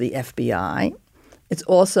of the FBI. It's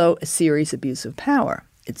also a serious abuse of power.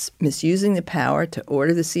 It's misusing the power to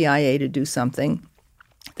order the CIA to do something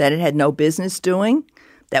that it had no business doing,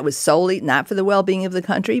 that was solely not for the well-being of the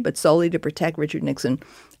country, but solely to protect Richard Nixon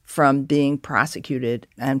from being prosecuted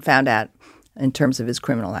and found out in terms of his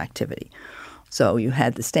criminal activity. So you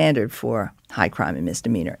had the standard for high crime and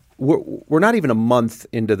misdemeanor. We're not even a month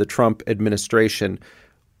into the Trump administration.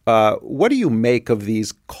 What do you make of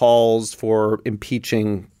these calls for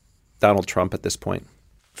impeaching Donald Trump at this point?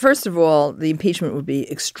 First of all, the impeachment would be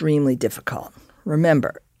extremely difficult.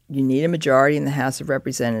 Remember, you need a majority in the House of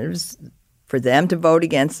Representatives. For them to vote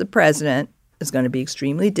against the president is going to be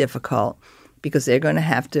extremely difficult because they're going to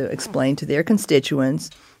have to explain to their constituents,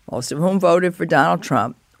 most of whom voted for Donald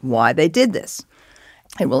Trump, why they did this.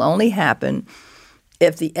 It will only happen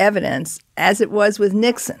if the evidence, as it was with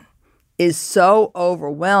Nixon, is so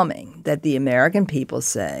overwhelming that the American people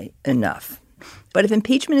say enough. But if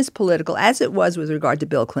impeachment is political, as it was with regard to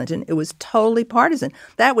Bill Clinton, it was totally partisan.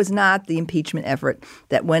 That was not the impeachment effort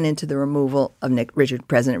that went into the removal of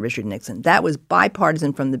President Richard Nixon. That was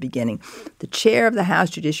bipartisan from the beginning. The chair of the House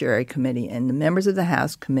Judiciary Committee and the members of the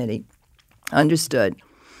House Committee understood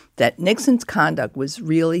that Nixon's conduct was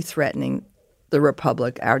really threatening the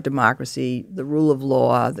republic, our democracy, the rule of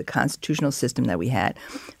law, the constitutional system that we had.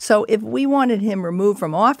 So if we wanted him removed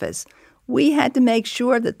from office, we had to make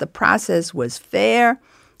sure that the process was fair,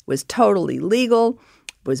 was totally legal,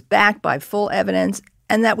 was backed by full evidence,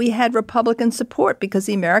 and that we had Republican support because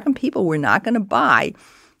the American people were not going to buy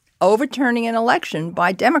overturning an election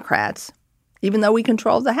by Democrats, even though we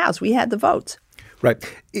controlled the House. We had the votes. Right.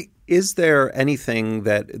 Is there anything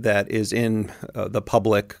that is in the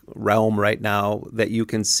public realm right now that you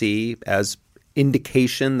can see as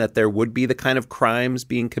indication that there would be the kind of crimes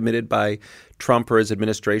being committed by Trump or his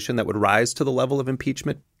administration that would rise to the level of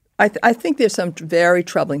impeachment? I think there's some very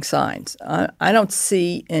troubling signs. I don't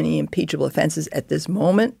see any impeachable offenses at this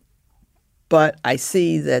moment, but I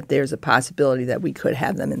see that there's a possibility that we could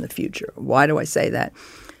have them in the future. Why do I say that?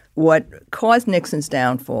 What caused Nixon's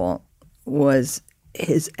downfall was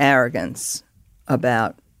his arrogance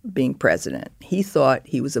about being president. He thought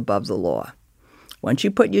he was above the law. Once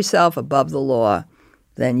you put yourself above the law,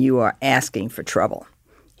 then you are asking for trouble.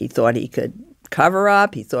 He thought he could cover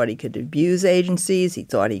up. He thought he could abuse agencies. He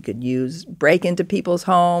thought he could break into people's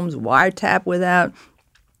homes, wiretap without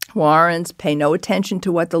warrants, pay no attention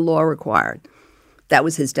to what the law required. That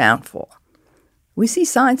was his downfall. We see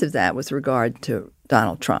signs of that with regard to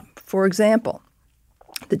Donald Trump. For example,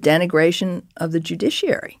 the denigration of the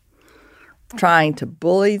judiciary, trying to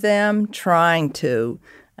bully them, trying to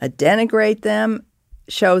denigrate them,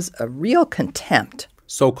 shows a real contempt.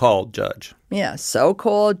 So-called judge. Yeah,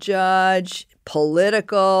 so-called judge,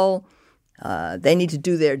 political. They need to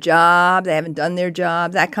do their job. They haven't done their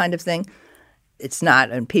job, that kind of thing. It's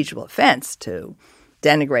not an impeachable offense to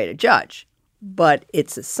denigrate a judge, but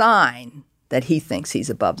it's a sign that he thinks he's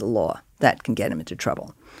above the law. That can get him into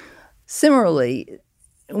trouble. Similarly,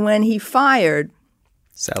 when he fired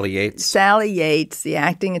Sally Yates, the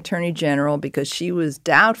acting attorney general, because she was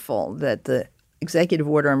doubtful that the executive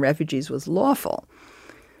order on refugees was lawful.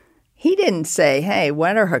 He didn't say, hey,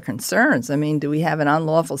 what are her concerns? I mean, do we have an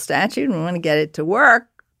unlawful statute and we want to get it to work?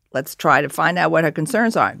 Let's try to find out what her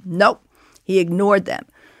concerns are. Nope. He ignored them.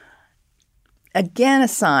 Again, a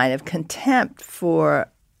sign of contempt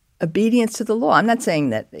for obedience to the law. I'm not saying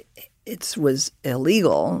that it was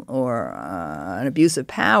illegal or an abuse of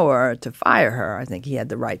power to fire her. I think he had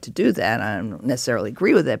the right to do that. I don't necessarily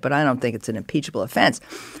agree with it, but I don't think it's an impeachable offense.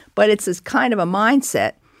 But it's this kind of a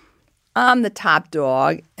mindset. I'm the top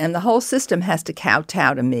dog, and the whole system has to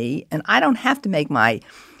kowtow to me, and I don't have to make my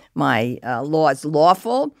laws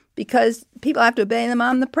lawful because people have to obey them.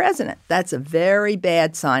 I'm the president. That's a very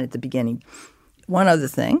bad sign at the beginning. One other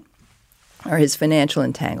thing are his financial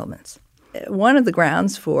entanglements. One of the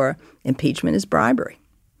grounds for impeachment is bribery,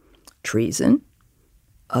 treason,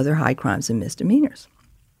 other high crimes and misdemeanors.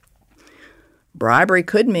 Bribery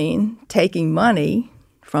could mean taking money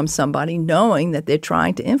from somebody knowing that they're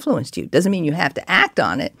trying to influence you. Doesn't mean you have to act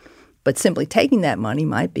on it, but simply taking that money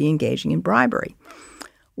might be engaging in bribery.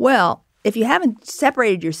 Well, if you haven't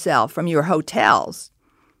separated yourself from your hotels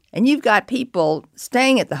and you've got people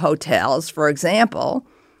staying at the hotels, for example,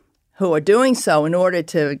 who are doing so in order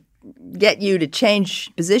to get you to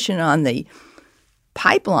change position on the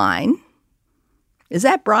pipeline, is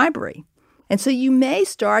that bribery? And so you may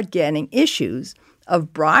start getting issues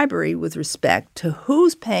of bribery with respect to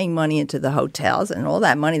who's paying money into the hotels, and all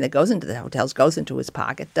that money that goes into the hotels goes into his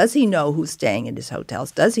pocket. Does he know who's staying in his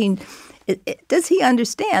hotels? Does he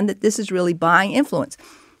understand that this is really buying influence?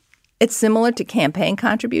 It's similar to campaign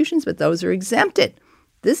contributions, but those are exempted.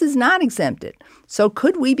 This is not exempted. So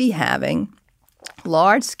could we be having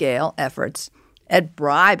large-scale efforts at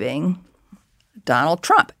bribing Donald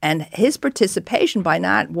Trump? And his participation by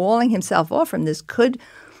not walling himself off from this could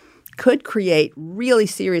create really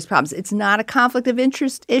serious problems. It's not a conflict of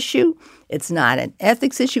interest issue. It's not an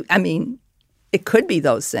ethics issue. I mean, it could be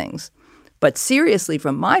those things. But seriously,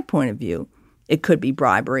 from my point of view, it could be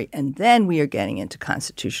bribery. And then we are getting into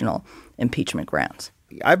constitutional impeachment grounds.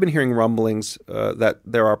 I've been hearing rumblings that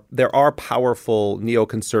there are powerful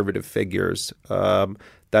neoconservative figures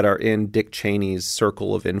that are in Dick Cheney's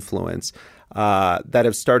circle of influence that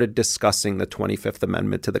have started discussing the 25th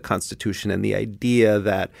Amendment to the Constitution and the idea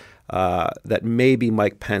that maybe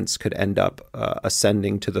Mike Pence could end up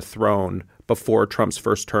ascending to the throne before Trump's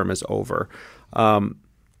first term is over.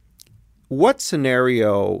 What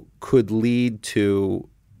scenario could lead to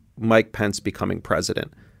Mike Pence becoming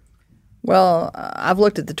president? Well, I've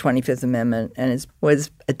looked at the 25th Amendment, and it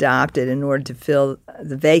was adopted in order to fill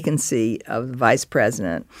the vacancy of the vice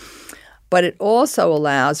president. But it also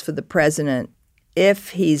allows for the president,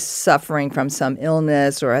 if he's suffering from some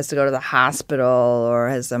illness or has to go to the hospital or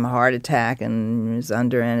has some heart attack and is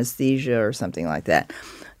under anesthesia or something like that,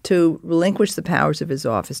 to relinquish the powers of his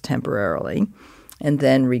office temporarily and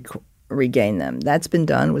then regain them. That's been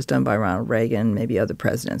done, was done by Ronald Reagan, maybe other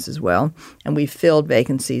presidents as well. And we filled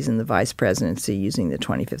vacancies in the vice presidency using the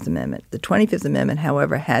 25th Amendment. The 25th Amendment,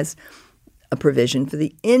 however, has a provision for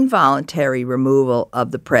the involuntary removal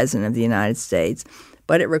of the president of the United States,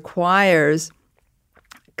 but it requires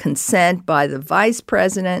consent by the vice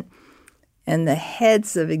president and the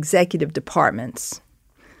heads of executive departments.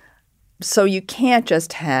 So you can't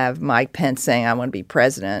just have Mike Pence saying, I want to be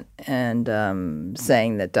president, and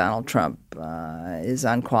saying that Donald Trump is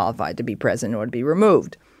unqualified to be president or to be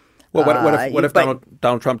removed. Well, what if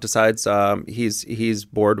Donald Trump decides he's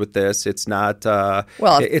bored with this? It's not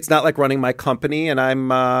it's not like running my company, and I'm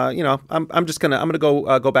gonna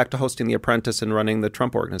go back to hosting The Apprentice and running the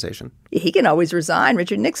Trump Organization. He can always resign.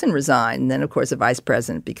 Richard Nixon resigned, and then of course the vice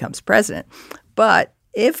president becomes president. But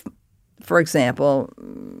if, for example,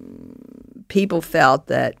 people felt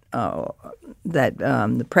that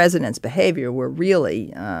the president's behavior were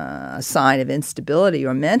really a sign of instability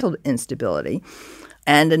or mental instability,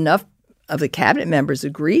 and enough of the cabinet members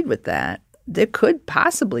agreed with that, there could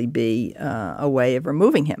possibly be a way of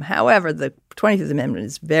removing him. However, the 25th Amendment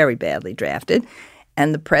is very badly drafted,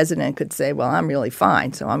 and the president could say, well, I'm really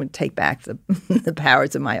fine, so I'm going to take back the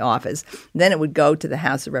powers of my office. Then it would go to the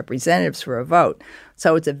House of Representatives for a vote.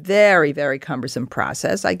 So it's a very, very cumbersome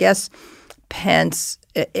process. I guess Pence,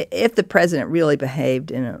 if the president really behaved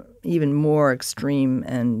in an even more extreme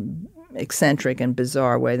and eccentric and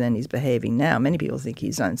bizarre way than he's behaving now, many people think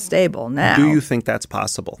he's unstable now. Do you think that's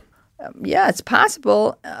possible? Yeah, it's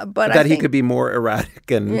possible, but he could be more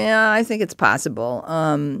erratic and. Yeah, I think it's possible,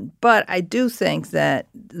 but I do think that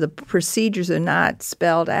the procedures are not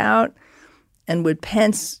spelled out, and would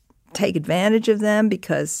Pence take advantage of them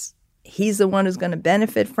because he's the one who's going to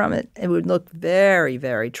benefit from it, it would look very,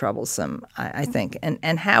 very troublesome, I think.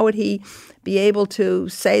 And how would he be able to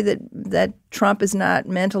say that Trump is not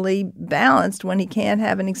mentally balanced when he can't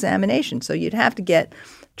have an examination? So you'd have to get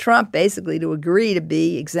Trump basically to agree to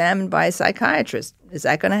be examined by a psychiatrist. Is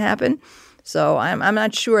that going to happen? So I'm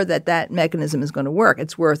not sure that mechanism is going to work.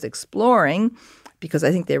 It's worth exploring because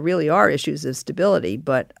I think there really are issues of stability,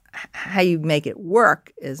 but how you make it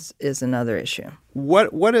work is another issue.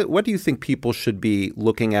 What do you think people should be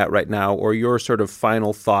looking at right now, or your sort of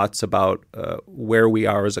final thoughts about where we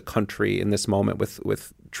are as a country in this moment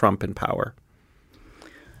with Trump in power?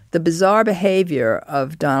 The bizarre behavior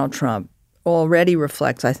of Donald Trump already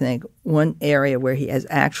reflects, I think, one area where he has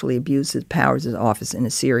actually abused his powers of office in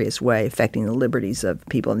a serious way, affecting the liberties of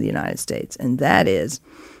people in the United States, and that is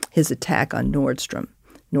his attack on Nordstrom.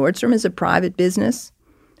 Nordstrom is a private business,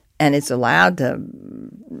 and it's allowed to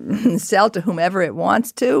sell to whomever it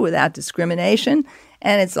wants to without discrimination,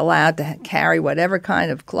 and it's allowed to carry whatever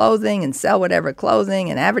kind of clothing and sell whatever clothing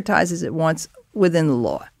and advertise as it wants within the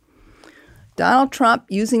law. Donald Trump,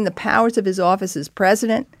 using the powers of his office as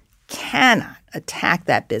president, cannot attack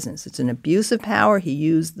that business. It's an abuse of power. He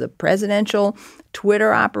used the presidential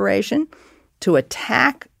Twitter operation to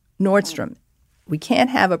attack Nordstrom. We can't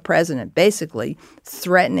have a president basically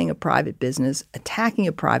threatening a private business, attacking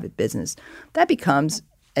a private business. That becomes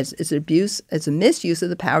it's abuse, it's a misuse of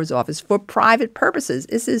the powers of office for private purposes.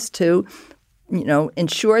 This is to,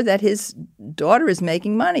 ensure that his daughter is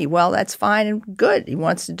making money. Well, that's fine and good. He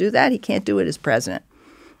wants to do that. He can't do it as president.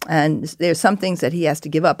 And there's some things that he has to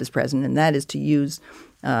give up as president, and that is to use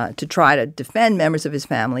to try to defend members of his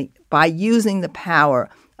family by using the power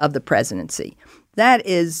of the presidency. That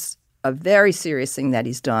is a very serious thing that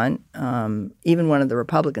he's done. Even one of the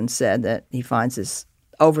Republicans said that he finds this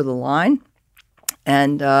over the line.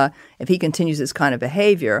 And if he continues this kind of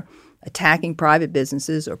behavior, attacking private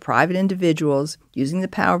businesses or private individuals, using the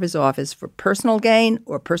power of his office for personal gain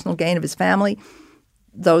or personal gain of his family,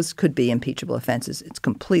 those could be impeachable offenses. It's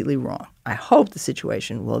completely wrong. I hope the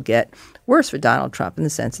situation will get worse for Donald Trump in the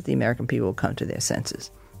sense that the American people will come to their senses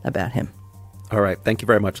about him. All right. Thank you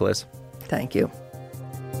very much, Liz. Thank you.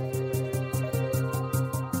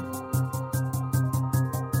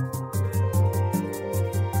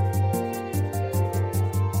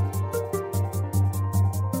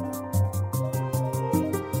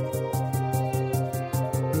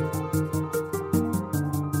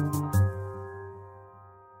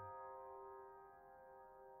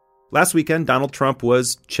 Last weekend, Donald Trump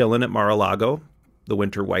was chilling at Mar-a-Lago, the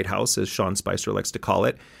winter White House, as Sean Spicer likes to call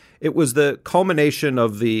it. It was the culmination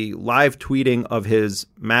of the live tweeting of his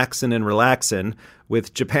maxin' and relaxin'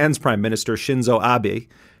 with Japan's Prime Minister Shinzo Abe,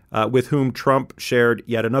 with whom Trump shared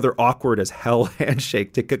yet another awkward as hell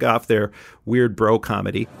handshake to kick off their weird bro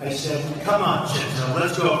comedy. I said, come on, Shinzo,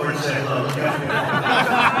 let's go over and say hello.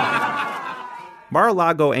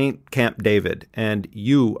 Mar-a-Lago ain't Camp David, and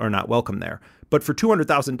you are not welcome there. But for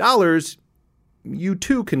 $200,000, you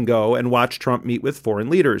too can go and watch Trump meet with foreign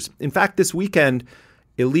leaders. In fact, this weekend,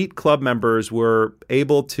 elite club members were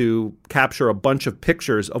able to capture a bunch of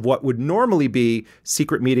pictures of what would normally be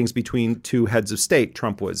secret meetings between two heads of state.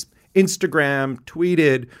 Trump was Instagram,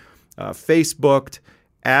 tweeted, Facebooked,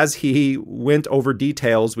 as he went over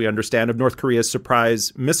details, we understand, of North Korea's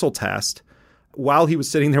surprise missile test. While he was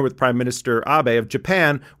sitting there with Prime Minister Abe of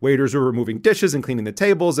Japan, waiters were removing dishes and cleaning the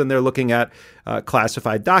tables, and they're looking at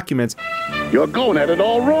classified documents. You're going at it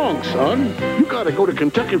all wrong, son. You got to go to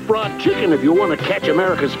Kentucky Fried Chicken if you want to catch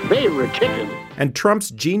America's favorite chicken. And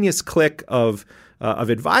Trump's genius clique of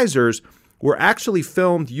advisors were actually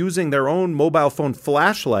filmed using their own mobile phone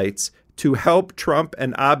flashlights to help Trump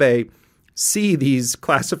and Abe see these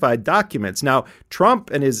classified documents. Now, Trump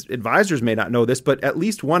and his advisors may not know this, but at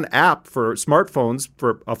least one app for smartphones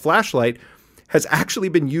for a flashlight has actually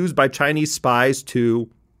been used by Chinese spies to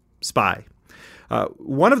spy.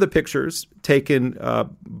 One of the pictures taken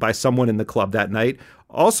by someone in the club that night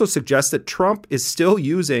also suggests that Trump is still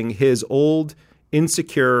using his old,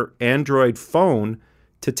 insecure Android phone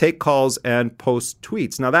to take calls and post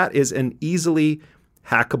tweets. Now, that is an easily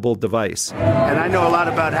hackable device. And I know a lot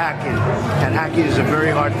about hacking, and hacking is a very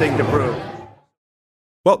hard thing to prove.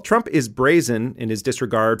 Well, Trump is brazen in his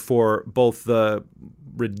disregard for both the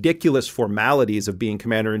ridiculous formalities of being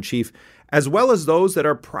commander-in-chief, as well as those that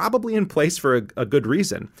are probably in place for a good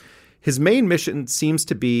reason. His main mission seems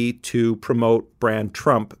to be to promote brand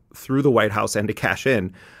Trump through the White House and to cash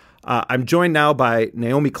in. I'm joined now by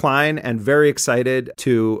Naomi Klein and very excited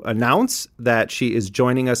to announce that she is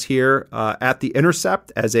joining us here at The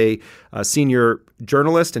Intercept as a senior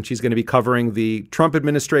journalist, and she's going to be covering the Trump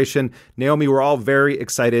administration. Naomi, we're all very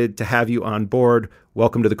excited to have you on board.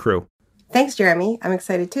 Welcome to the crew. Thanks, Jeremy. I'm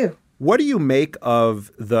excited too. What do you make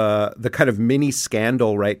of the kind of mini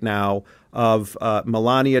scandal right now of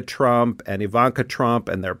Melania Trump and Ivanka Trump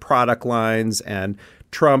and their product lines, and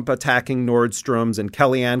Trump attacking Nordstrom's and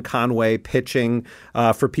Kellyanne Conway pitching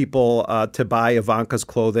for people to buy Ivanka's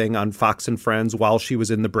clothing on Fox and Friends while she was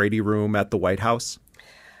in the Brady Room at the White House?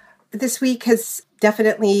 This week has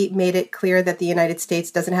definitely made it clear that the United States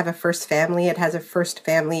doesn't have a first family. It has a first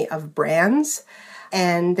family of brands.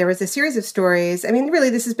 And there was a series of stories. I mean, really,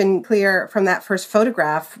 this has been clear from that first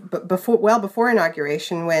photograph, but before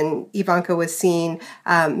inauguration, when Ivanka was seen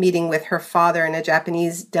meeting with her father and a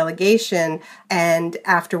Japanese delegation. And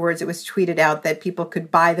afterwards, it was tweeted out that people could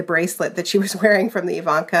buy the bracelet that she was wearing from the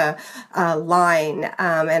Ivanka line.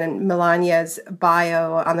 And Melania's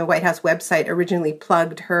bio on the White House website originally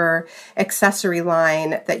plugged her accessory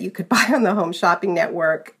line that you could buy on the Home Shopping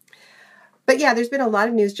Network. But yeah, there's been a lot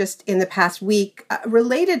of news just in the past week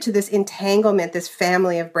related to this entanglement, this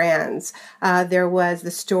family of brands. There was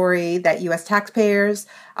the story that U.S. taxpayers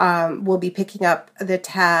will be picking up the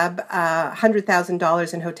tab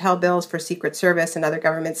 $100,000 in hotel bills for Secret Service and other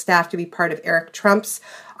government staff to be part of Eric Trump's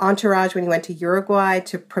entourage when he went to Uruguay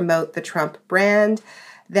to promote the Trump brand.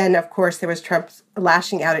 Then, of course, there was Trump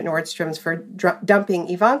lashing out at Nordstrom's for dumping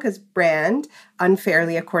Ivanka's brand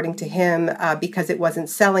unfairly, according to him, because it wasn't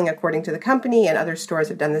selling according to the company, and other stores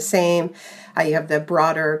have done the same. You have the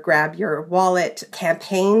broader Grab Your Wallet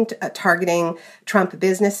campaign targeting Trump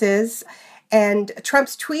businesses. And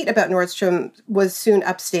Trump's tweet about Nordstrom was soon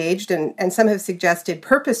upstaged, and some have suggested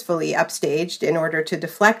purposefully upstaged in order to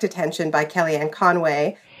deflect attention by Kellyanne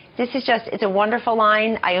Conway. It's a wonderful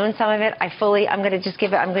line. I own some of it. I'm going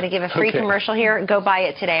to give a free commercial here. Go buy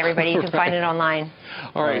it today, everybody. You can find it online.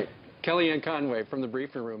 All right. Kellyanne Conway from the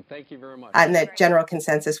briefing room. Thank you very much. And the general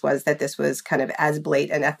consensus was that this was kind of as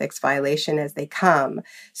blatant an ethics violation as they come.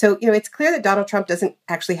 So, it's clear that Donald Trump doesn't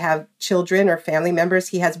actually have children or family members.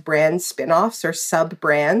 He has brand spin-offs or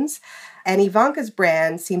sub-brands. And Ivanka's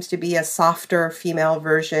brand seems to be a softer female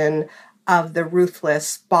version of the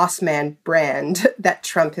ruthless boss man brand that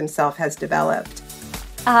Trump himself has developed.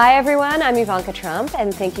 Hi, everyone. I'm Ivanka Trump,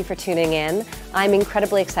 and thank you for tuning in. I'm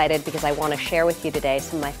incredibly excited because I want to share with you today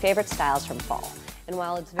some of my favorite styles from fall. And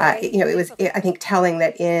while it's very... it was, I think, telling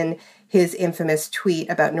that in his infamous tweet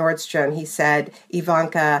about Nordstrom, he said,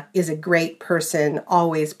 Ivanka is a great person,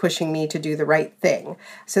 always pushing me to do the right thing.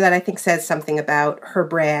 So that, I think, says something about her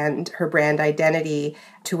brand identity,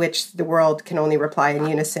 to which the world can only reply in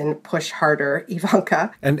unison, push harder,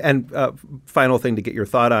 Ivanka. And final thing to get your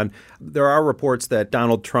thought on, there are reports that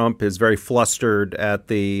Donald Trump is very flustered at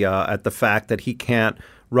the fact that he can't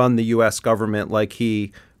run the U.S. government like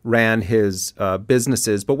he ran his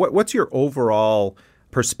businesses. But what's your overall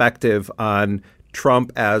perspective on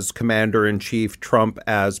Trump as commander-in-chief, Trump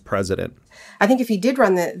as president? I think if he did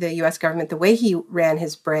run the U.S. government the way he ran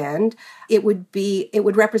his brand, it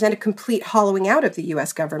would represent a complete hollowing out of the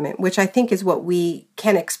U.S. government, which I think is what we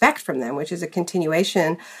can expect from them, which is a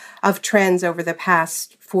continuation of trends over the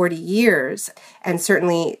past 40 years, and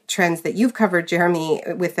certainly trends that you've covered, Jeremy,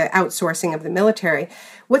 with the outsourcing of the military.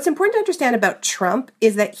 What's important to understand about Trump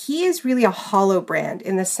is that he is really a hollow brand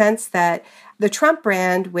in the sense that the Trump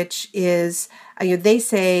brand, which is, they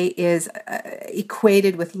say, is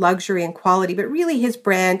equated with luxury and quality, but really his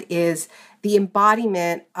brand is the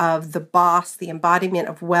embodiment of the boss, the embodiment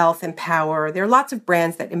of wealth and power. There are lots of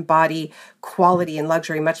brands that embody quality and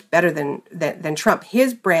luxury much better than Trump.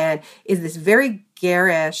 His brand is this very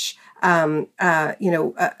garish,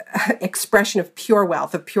 expression of pure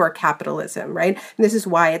wealth, of pure capitalism, right? And this is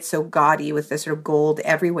why it's so gaudy with this sort of gold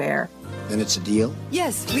everywhere. Then it's a deal?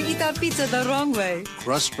 Yes, we eat our pizza the wrong way.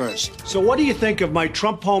 Crust first. So what do you think of my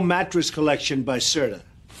Trump Home mattress collection by Serta?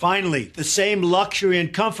 Finally, the same luxury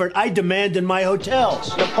and comfort I demand in my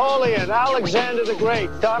hotels. Napoleon, Alexander the Great,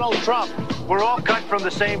 Donald Trump. We're all cut from the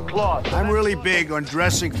same cloth. I'm really big on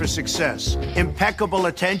dressing for success. Impeccable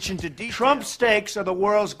attention to detail. Trump steaks are the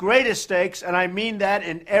world's greatest steaks, and I mean that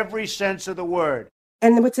in every sense of the word.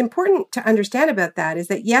 And what's important to understand about that is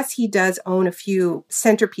that, yes, he does own a few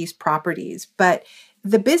centerpiece properties, but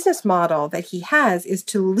the business model that he has is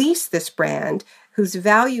to lease this brand whose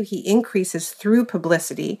value he increases through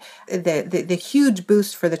publicity. The huge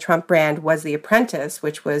boost for the Trump brand was The Apprentice,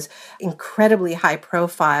 which was incredibly high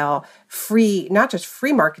profile, free, not just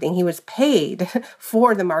free marketing, he was paid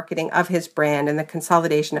for the marketing of his brand and the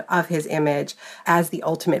consolidation of his image as the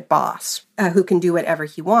ultimate boss who can do whatever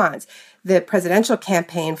he wants. The presidential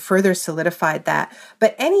campaign further solidified that.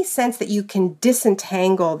 But any sense that you can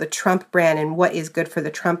disentangle the Trump brand and what is good for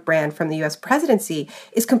the Trump brand from the U.S. presidency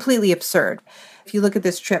is completely absurd. If you look at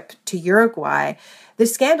this trip to Uruguay, the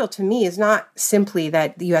scandal to me is not simply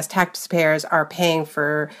that the U.S. taxpayers are paying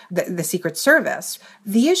for the Secret Service.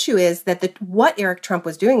 The issue is that what Eric Trump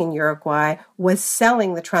was doing in Uruguay was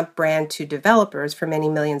selling the Trump brand to developers for many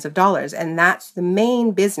millions of dollars. And that's the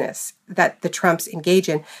main business that the Trumps engage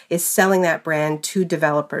in, is selling that brand to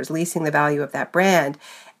developers, leasing the value of that brand.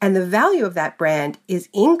 And the value of that brand is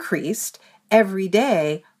increased every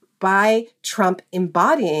day by Trump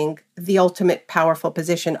embodying the ultimate powerful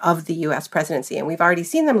position of the U.S. presidency. And we've already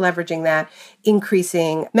seen them leveraging that,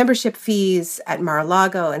 increasing membership fees at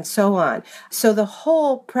Mar-a-Lago and so on. So the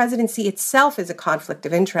whole presidency itself is a conflict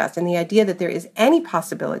of interest. And the idea that there is any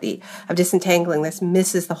possibility of disentangling this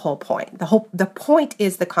misses the whole point. The point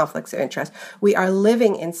is the conflicts of interest. We are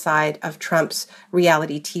living inside of Trump's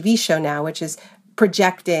reality TV show now, which is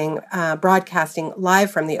projecting, broadcasting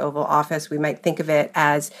live from the Oval Office. We might think of it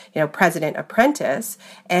as, President Apprentice.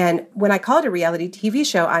 And when I call it a reality TV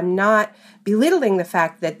show, I'm not belittling the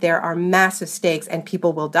fact that there are massive stakes and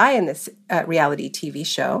people will die in this reality TV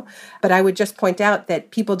show. But I would just point out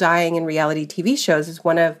that people dying in reality TV shows is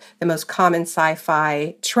one of the most common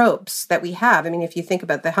sci-fi tropes that we have. I mean, if you think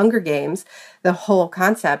about the Hunger Games, the whole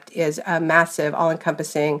concept is a massive,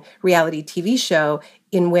 all-encompassing reality TV show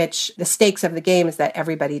in which the stakes of the game is that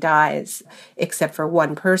everybody dies except for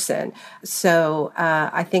one person. So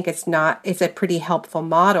I think it's a pretty helpful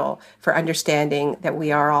model for understanding that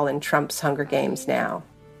we are all in Trump's Hunger Games now.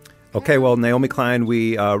 Okay, well, Naomi Klein,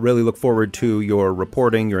 we really look forward to your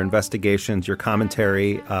reporting, your investigations, your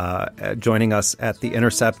commentary, joining us at The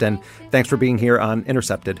Intercept. And thanks for being here on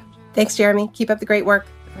Intercepted. Thanks, Jeremy. Keep up the great work.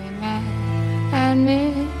 At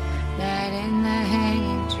midnight in the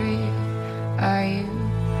hanging tree, are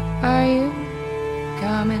you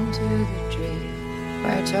coming to the tree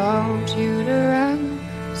where I told you to run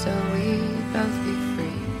so we'd both be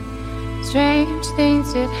free? Strange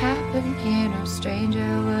things did happen here, no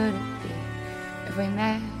stranger would it be if we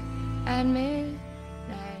met at midnight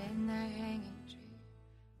in the hanging tree.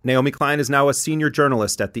 Naomi Klein is now a senior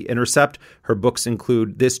journalist at The Intercept. Her books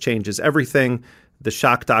include This Changes Everything, The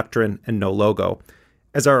Shock Doctrine, and No Logo.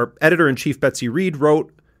 As our editor-in-chief Betsy Reed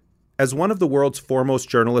wrote, as one of the world's foremost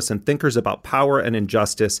journalists and thinkers about power and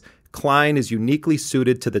injustice, Klein is uniquely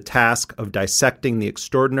suited to the task of dissecting the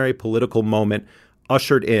extraordinary political moment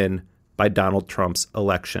ushered in by Donald Trump's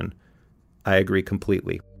election. I agree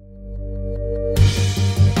completely.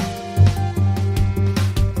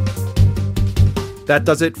 That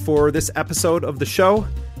does it for this episode of the show.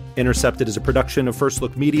 Intercepted is a production of First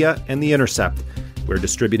Look Media and The Intercept. We're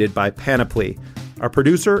distributed by Panoply. Our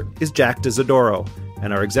producer is Jack Dizadoro,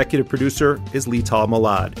 and our executive producer is Lital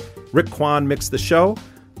Malad. Rick Kwan mixed the show.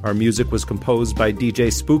 Our music was composed by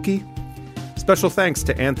DJ Spooky. Special thanks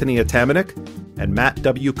to Anthony Atamanik and Matt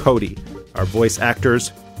W. Cody, our voice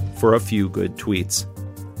actors, for a few good tweets.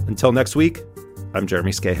 Until next week, I'm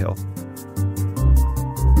Jeremy Scahill.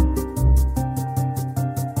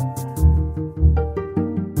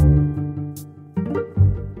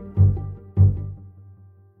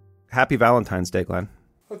 Happy Valentine's Day, Glenn.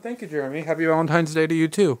 Oh, thank you, Jeremy. Happy Valentine's Day to you,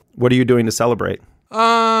 too. What are you doing to celebrate?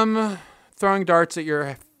 Throwing darts at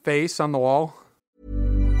your face on the wall.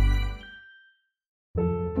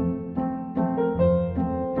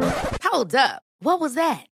 Hold up. What was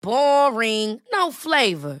that? Boring. No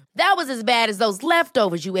flavor. That was as bad as those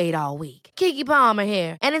leftovers you ate all week. Keke Palmer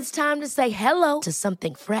here, and it's time to say hello to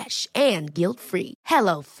something fresh and guilt-free.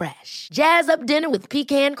 Hello Fresh. Jazz up dinner with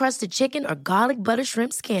pecan-crusted chicken or garlic butter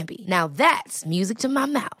shrimp scampi. Now that's music to my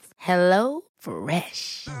mouth. Hello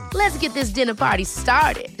Fresh. Let's get this dinner party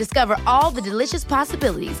started. Discover all the delicious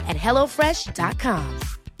possibilities at HelloFresh.com.